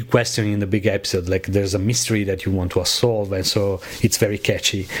there's a big question in the big episode, like there's a mystery that you want to solve, and so it's very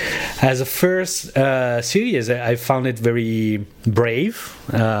catchy. As a first series, I found it very brave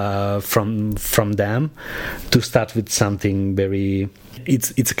from them to start with something very.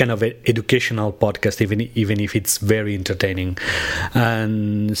 It's a kind of educational podcast, even if it's very entertaining,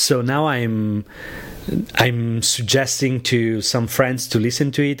 and so now I'm suggesting to some friends to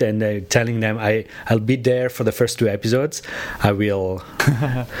listen to it, and telling them I'll be there for the first 2 episodes. I will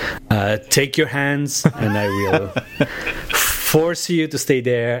take your hands and I will force you to stay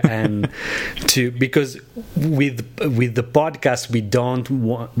there, and because with the podcast we don't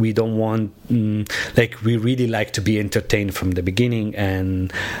want like, we really like to be entertained from the beginning,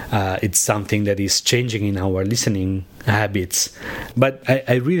 and it's something that is changing in our listening habits. But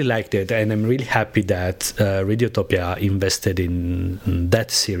I really liked it, and I'm really happy that Radiotopia invested in that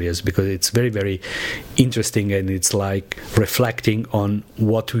series, because it's very, very interesting, and it's like reflecting on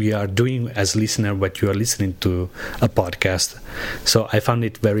what we are doing as listener, what you are listening to a podcast. So I found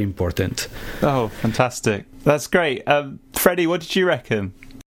it very important. Oh, fantastic. That's great. Freddie, what did you reckon?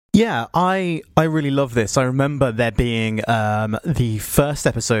 Yeah, I really love this. I remember there being the first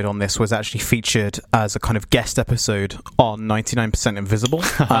episode on this was actually featured as a kind of guest episode on 99% Invisible,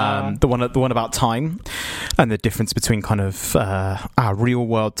 the one about time and the difference between kind of our real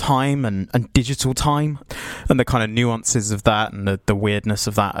world time and digital time, and the kind of nuances of that and the weirdness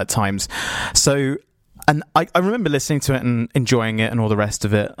of that at times. So, and I remember listening to it and enjoying it and all the rest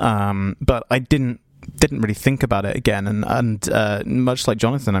of it, but I didn't really think about it again, and much like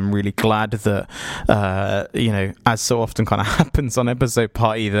Jonathan, I'm really glad that as so often kind of happens on Episode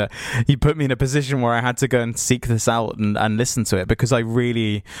Party, that you put me in a position where I had to go and seek this out and listen to it, because I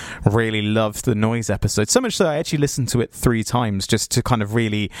really, really loved the Noise episode, so much so I actually listened to it 3 times just to kind of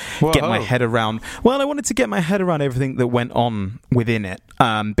really get my head around. Well, I wanted to get my head around everything that went on within it,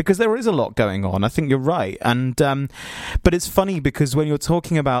 because there is a lot going on. I think you're right, and but it's funny because when you're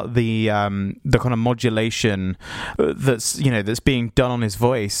talking about the kind of modulation that's being done on his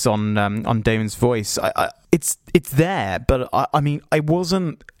voice, on Damon's voice, it's there, but I mean, it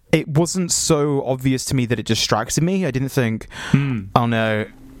wasn't so obvious to me that it distracted me. I didn't think, oh no,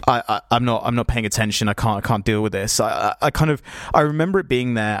 I'm not paying attention. I can't deal with this. I remember it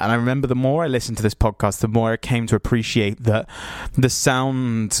being there, and I remember the more I listened to this podcast, the more I came to appreciate that the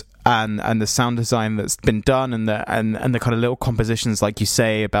sound and the sound design that's been done, and the kind of little compositions, like you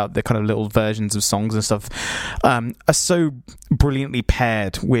say, about the kind of little versions of songs and stuff, are so brilliantly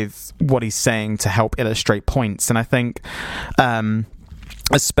paired with what he's saying to help illustrate points. And I think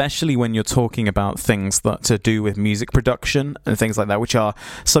especially when you're talking about things that to do with music production and things like that, which are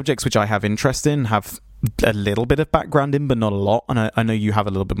subjects which I have interest in, have a little bit of background in, but not a lot. And I know you have a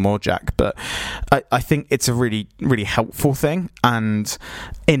little bit more, Jack, but I think it's a really, really helpful thing. And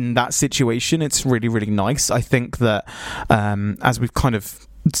in that situation, it's really, really nice. I think that as we've kind of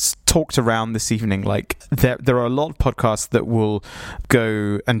talked around this evening, like there are a lot of podcasts that will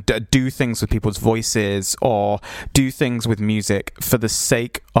go and do things with people's voices or do things with music for the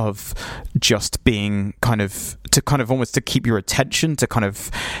sake of just being kind of almost to keep your attention, to kind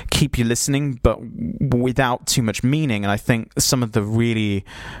of keep you listening, but without too much meaning. And I think some of the really,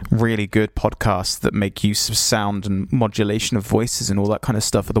 really good podcasts that make use of sound and modulation of voices and all that kind of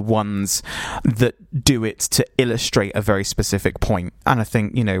stuff are the ones that do it to illustrate a very specific point. And I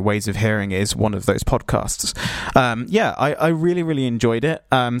think, Ways of Hearing is one of those podcasts. I really, really enjoyed it.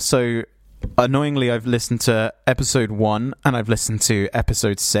 So annoyingly, I've listened to episode 1 and I've listened to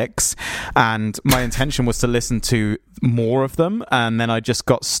episode 6, and my intention was to listen to more of them, and then I just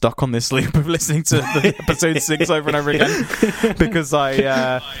got stuck on this loop of listening to the episode 6 over and over again, because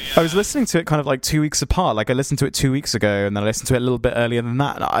I was listening to it kind of like 2 weeks apart. Like I listened to it 2 weeks ago, and then I listened to it a little bit earlier than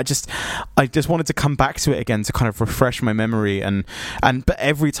that. And I just wanted to come back to it again to kind of refresh my memory, but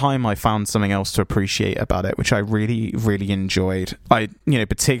every time I found something else to appreciate about it, which I really, really enjoyed. I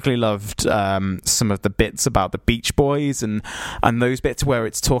particularly loved some of the bits about the Beach Boys and those bits where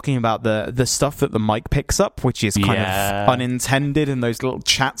it's talking about the stuff that the mic picks up, which is kind of unintended in those little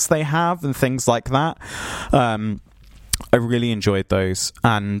chats they have and things like that. I really enjoyed those,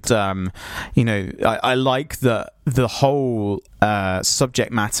 and I like that the whole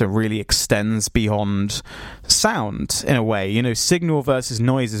subject matter really extends beyond sound in a way. Signal versus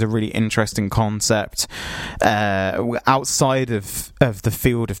noise is a really interesting concept outside of the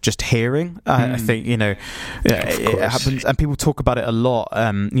field of just hearing. I think it happens, and people talk about it a lot.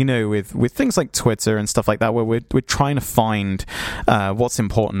 With things like Twitter and stuff like that, where we're trying to find what's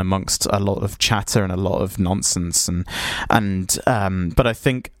important amongst a lot of chatter and a lot of nonsense, but I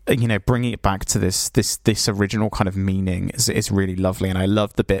think bringing it back to this original kind of meaning is really lovely. And I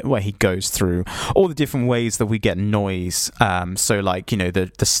love the bit where he goes through all the different ways that we get noise, so like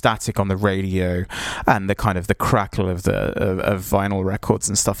the static on the radio and the kind of the crackle of vinyl records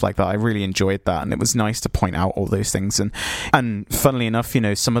and stuff like that. I really enjoyed that, and it was nice to point out all those things. And funnily enough,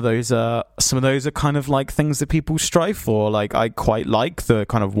 some of those are kind of like things that people strive for. Like I quite like the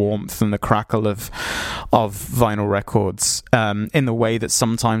kind of warmth and the crackle of vinyl records, in the way that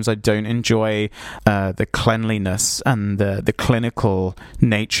sometimes I don't enjoy the cleanliness and the clinical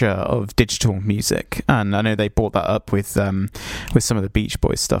nature of digital music. And I know they brought that up with some of the Beach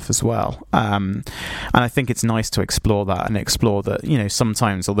Boys stuff as well. And I think it's nice to explore that and explore that,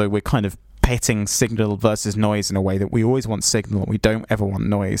 sometimes, although we're kind of pitting signal versus noise in a way that we always want signal and we don't ever want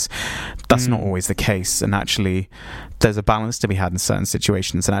noise, that's not always the case. And actually there's a balance to be had in certain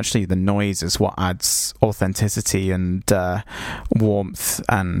situations, and actually the noise is what adds authenticity and warmth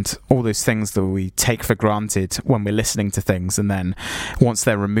and all those things that we take for granted when we're listening to things, and then once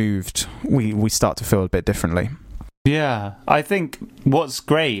they're removed we start to feel a bit differently. Yeah, I think what's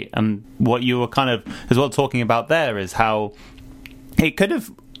great, and what you were kind of as well talking about there, is how it could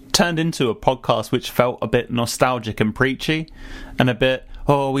have turned into a podcast which felt a bit nostalgic and preachy, and a bit,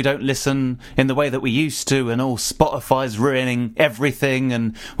 we don't listen in the way that we used to, and Spotify's ruining everything,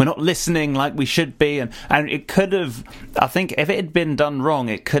 and we're not listening like we should be. And it could have, I think, if it had been done wrong,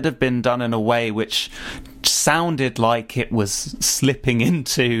 it could have been done in a way which sounded like it was slipping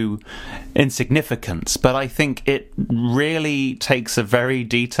into insignificance. But I think it really takes a very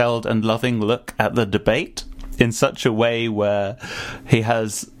detailed and loving look at the debate in such a way where he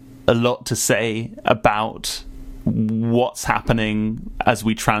has a lot to say about what's happening as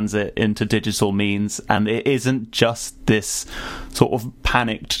we transit into digital means. And it isn't just this sort of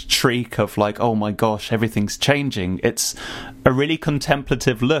panicked shriek of like, oh my gosh, everything's changing. It's a really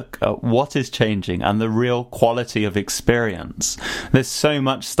contemplative look at what is changing and the real quality of experience. There's so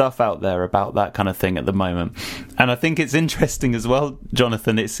much stuff out there about that kind of thing at the moment. And I think it's interesting as well,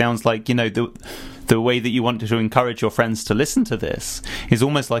 Jonathan, it sounds like, the way that you want to encourage your friends to listen to this is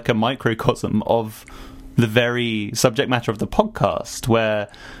almost like a microcosm of the very subject matter of the podcast, where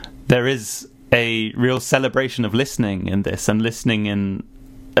there is a real celebration of listening in this, and listening in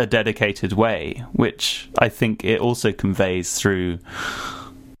a dedicated way, which I think it also conveys through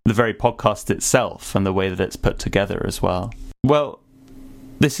the very podcast itself and the way that it's put together as well. Well,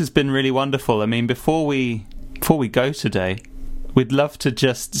 this has been really wonderful. I mean, before we go today, we'd love to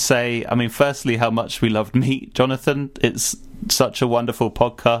just say, I mean, firstly, how much we loved Meet Jonathan. It's such a wonderful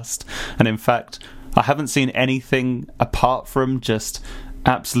podcast. And in fact, I haven't seen anything apart from just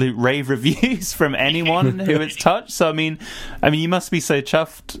absolute rave reviews from anyone who it's touched. So I mean, you must be so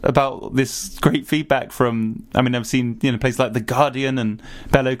chuffed about this great feedback from. I mean, I've seen places like The Guardian and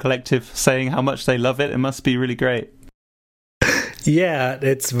Bellow Collective saying how much they love it. It must be really great. Yeah,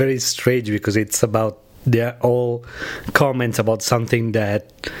 it's very strange because it's about. They're all comments about something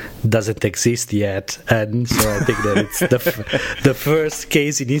that doesn't exist yet, and so I think that it's the first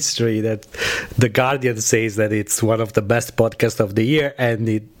case in history that The Guardian says that it's one of the best podcasts of the year, and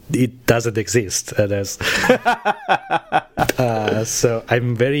it doesn't exist. So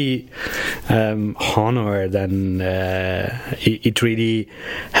I'm very honored, and it really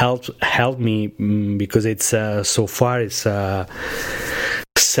helped me because it's so far it's a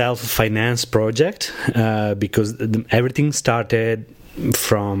self-financed project because everything started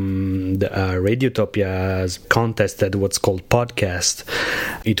from the Radiotopia's contest that was called Podcast.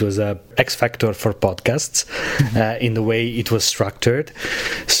 It was a X Factor for podcasts in the way it was structured.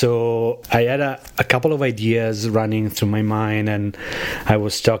 So I had a couple of ideas running through my mind, and I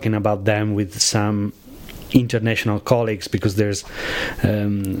was talking about them with some international colleagues because there's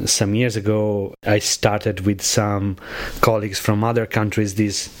some years ago I started with some colleagues from other countries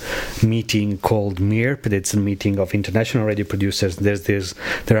this meeting called MIRP. It's a meeting of international radio producers.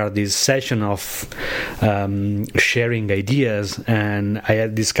 There are these session of sharing ideas, and I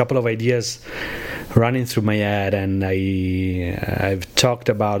had this couple of ideas running through my head, and I've talked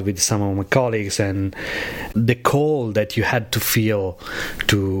about with some of my colleagues, and the call that you had to feel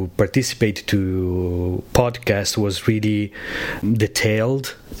to participate to podcast was really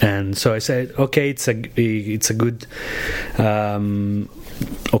detailed. And so I said, okay, it's a good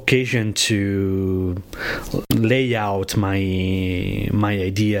occasion to lay out my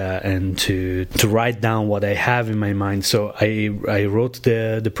idea and to write down what I have in my mind. So I wrote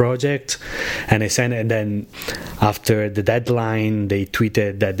the project, and I sent it, and then after the deadline they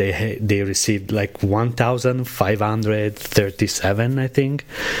tweeted that they received like 1,537 I think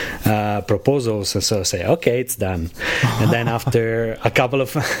proposals. And so I say, okay, it's done. And then after a couple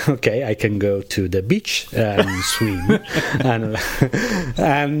of okay, I can go to the beach and swim.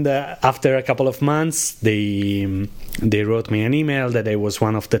 And after a couple of months, they wrote me an email that I was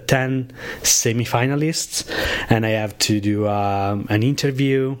one of the 10 semi-finalists, and I have to do an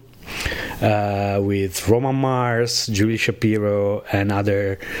interview with Roman Mars, Julie Shapiro, and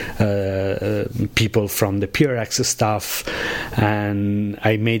other people from the PRX staff. And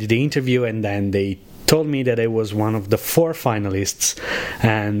I made the interview, and then they told me that I was one of the 4 finalists,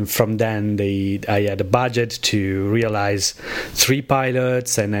 and from then I had a budget to realize 3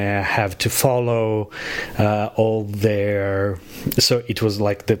 pilots, and I have to follow all their. So it was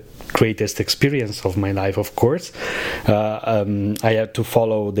like the greatest experience of my life, of course. I had to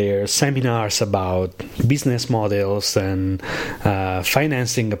follow their seminars about business models and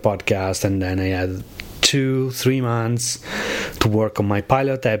financing a podcast, and then I had 2-3 months to work on my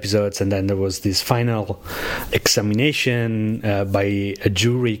pilot episodes, and then there was this final examination by a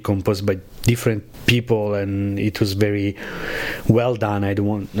jury composed by different people, and it was very well done. I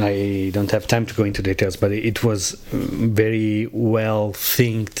don't have time to go into details, but it was very well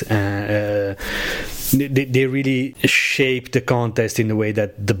thinked. They really shaped the contest in a way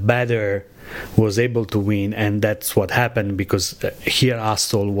that the better was able to win, and that's what happened because Here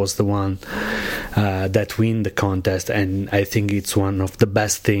Hustle was the one that win the contest, and I think it's one of the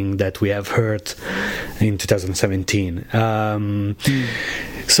best things that we have heard in 2017.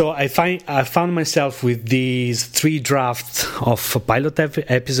 So I found myself with these 3 drafts of pilot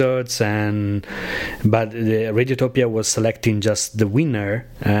episodes, but the Radiotopia was selecting just the winner,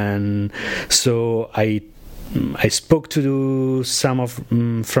 and so I spoke to some of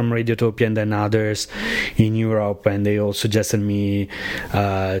from Radiotopia and then others in Europe, and they all suggested me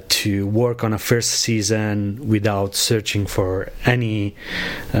to work on a first season without searching for any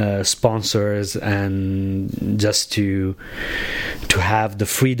sponsors, and just to have the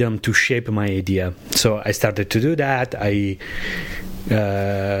freedom to shape my idea. So I started to do that. I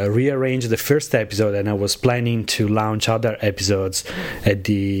rearranged the first episode, and I was planning to launch other episodes at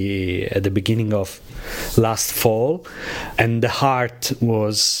the beginning of last fall, and the heart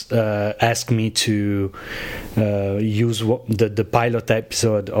was asked me to use the pilot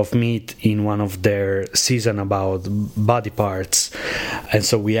episode of Meet in one of their season about body parts, and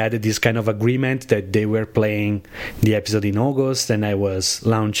so we had this kind of agreement that they were playing the episode in August, and I was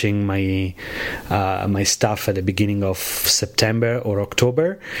launching my stuff at the beginning of September or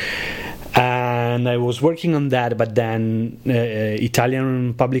October. And I was working on that, but then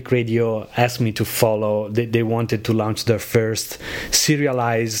Italian public radio asked me to follow. They wanted to launch their first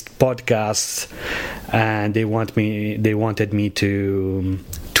serialized podcast, and they wanted me to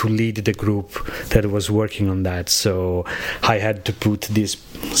lead the group that was working on that. So I had to put this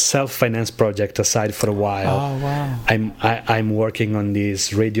self-financed project aside for a while. Oh wow! I'm working on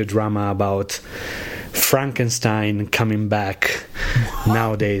this radio drama about Frankenstein coming back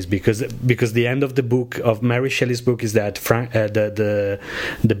nowadays, because the end of the book of Mary Shelley's book is that the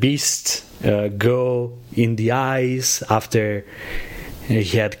beasts go in the eyes after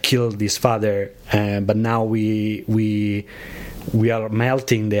he had killed his father, but now we are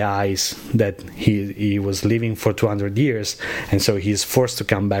melting the ice that he was living for 200 years, and so he's forced to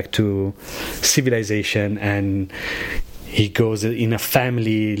come back to civilization, and he goes in a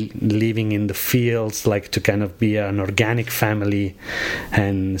family living in the fields, like to kind of be an organic family,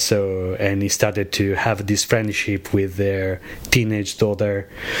 and he started to have this friendship with their teenage daughter.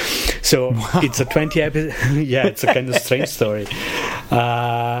 So wow. It's a 20 episode. Yeah, it's a kind of strange story.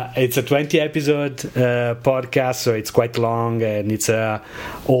 It's a 20 episode podcast, so it's quite long, and it's a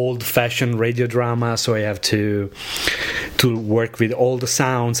old-fashioned radio drama. So I have to work with all the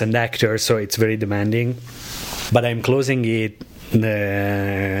sounds and actors. So it's very demanding. But I'm closing it,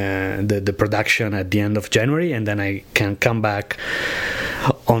 the production at the end of January, and then I can come back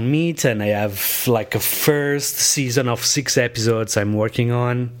on Meet, and I have like a first season of 6 episodes I'm working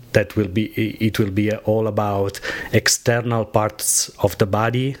on. It will be all about external parts of the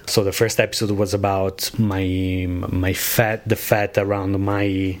body. So the first episode was about my fat, the fat around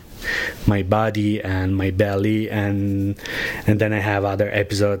my body and my belly, and then I have other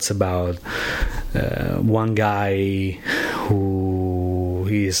episodes about one guy who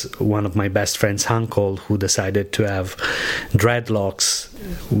is one of my best friend's uncle, who decided to have dreadlocks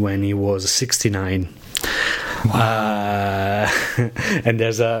when he was 69. Wow. And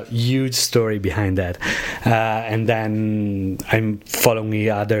there's a huge story behind that, and then I'm following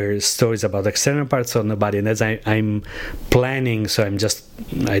other stories about external parts of the body, and as I'm planning, so I'm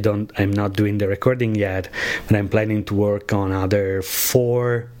not doing the recording yet, but I'm planning to work on other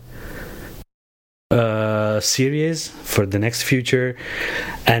 4 series for the next future,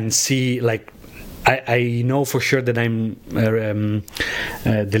 and see, like, I know for sure that I'm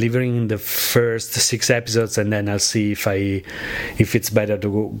delivering the first 6 episodes, and then I'll see if it's better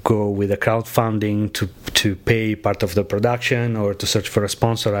to go with a crowdfunding to pay part of the production or to search for a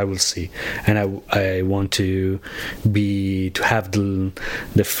sponsor. I will see, and I want to have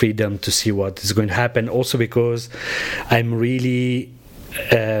the freedom to see what is going to happen. Also because I'm really.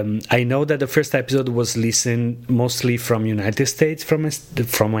 I know that the first episode was listened mostly from United States from my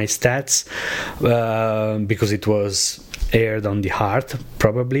stats, because it was aired on the Heart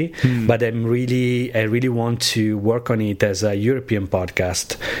probably, but I really want to work on it as a European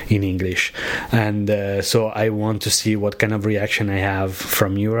podcast in English, and so I want to see what kind of reaction I have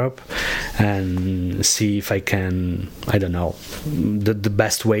from Europe, and see if I can, I don't know, the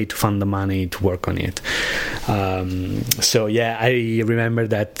best way to fund the money to work on it. So yeah, I remember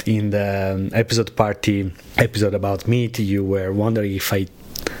that in the episode party episode about Meet, you were wondering if I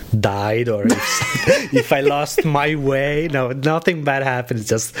died or if I lost my way. No, nothing bad happened. It's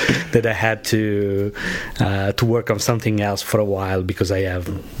just that I had to work on something else for a while because I have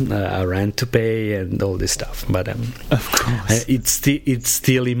a rent to pay and all this stuff. But of course, it's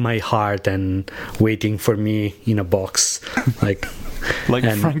still in my heart and waiting for me in a box, like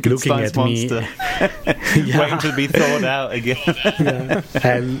Frankenstein's monster, waiting to be thawed out again. Yeah.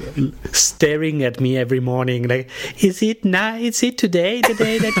 And staring at me every morning, like, is it today, the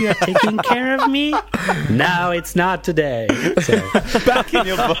day that you are taking care of me? No, it's not today. So. Back in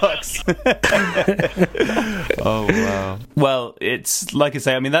your box. Oh wow. Well, it's like I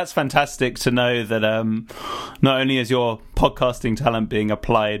say, I mean, that's fantastic to know that not only is your podcasting talent being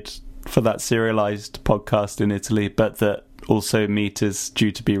applied for that serialized podcast in Italy, but that also Meet is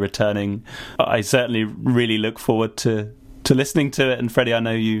due to be returning. I certainly really look forward to listening to it, and Freddie, I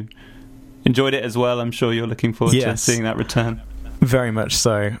know you enjoyed it as well. I'm sure you're looking forward to seeing that return. Very much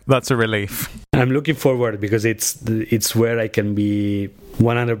so. That's a relief. I'm looking forward because it's where I can be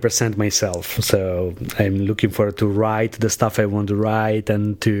 100% myself. So I'm looking forward to write the stuff I want to write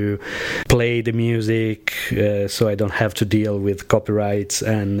and to play the music, so I don't have to deal with copyrights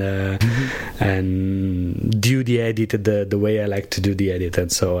and do the edit the way I like to do the edit.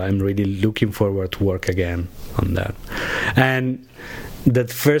 And so I'm really looking forward to work again on that. And the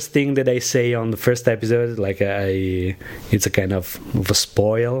first thing that I say on the first episode, like it's a kind of a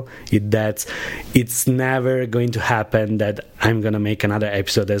spoil, that it's never going to happen that I'm going to make another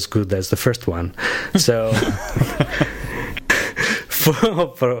episode as good as the first one. So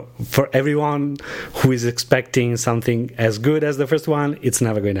for everyone who is expecting something as good as the first one, it's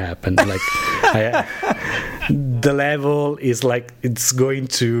never going to happen. Like the level is like it's going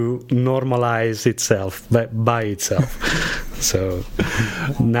to normalize itself by itself. So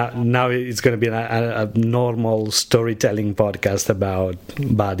now it's going to be a normal storytelling podcast about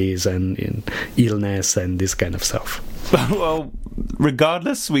bodies and illness and this kind of stuff. Well,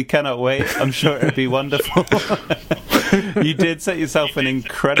 regardless, we cannot wait. I'm sure it'll be wonderful. You did set yourself an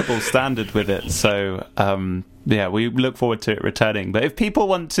incredible standard with it. So, we look forward to it returning. But if people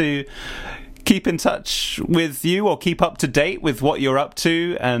want to keep in touch with you or keep up to date with what you're up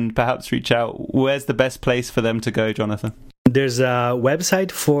to and perhaps reach out, where's the best place for them to go, Jonathan? There's a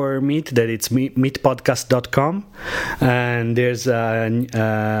website for Meat that it's meatpodcast.com, and there's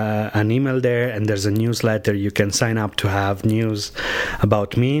an email there, and there's a newsletter. You can sign up to have news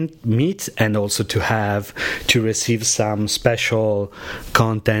about meat and also to receive some special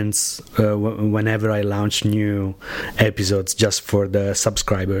contents whenever I launch new episodes just for the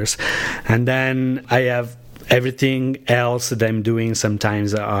subscribers. And then I have everything else that I'm doing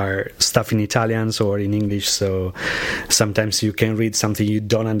sometimes are stuff in Italian or in English, so sometimes you can read something you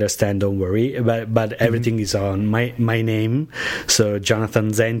don't understand, don't worry, but everything is on my name. So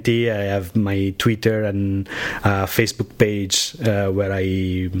Jonathan Zenti, I have my Twitter and Facebook page where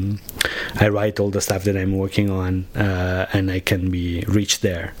I write all the stuff that I'm working on, and I can be reached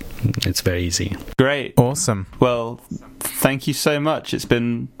there. It's very easy. Great. Awesome. Well, thank you so much. It's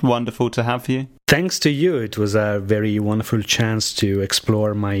been wonderful to have you. Thanks to you. It was a very wonderful chance to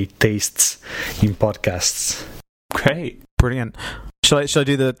explore my tastes in podcasts. Great. Brilliant. Shall I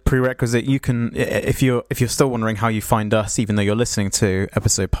do the prerequisite? You can, if you're still wondering how you find us, even though you're listening to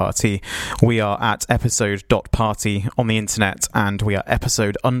Episode Party, we are at episode.party on the internet, and we are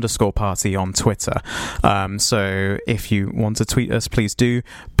episode_party on Twitter. So if you want to tweet us, please do.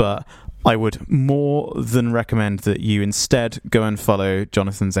 But I would more than recommend that you instead go and follow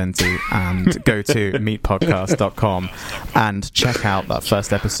Jonathan Zenti and go to meatpodcast.com and check out that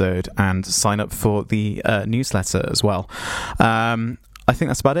first episode and sign up for the newsletter as well. I think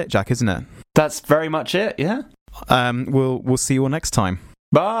that's about it, Jack, isn't it? That's very much it, yeah. We'll see you all next time.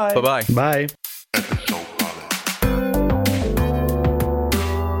 Bye. Bye-bye. Bye.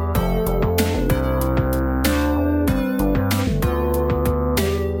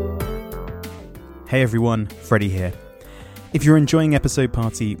 Hey everyone, Freddie here. If you're enjoying Episode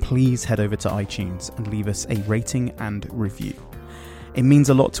Party, please head over to iTunes and leave us a rating and review. It means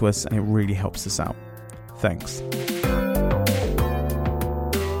a lot to us and it really helps us out. Thanks.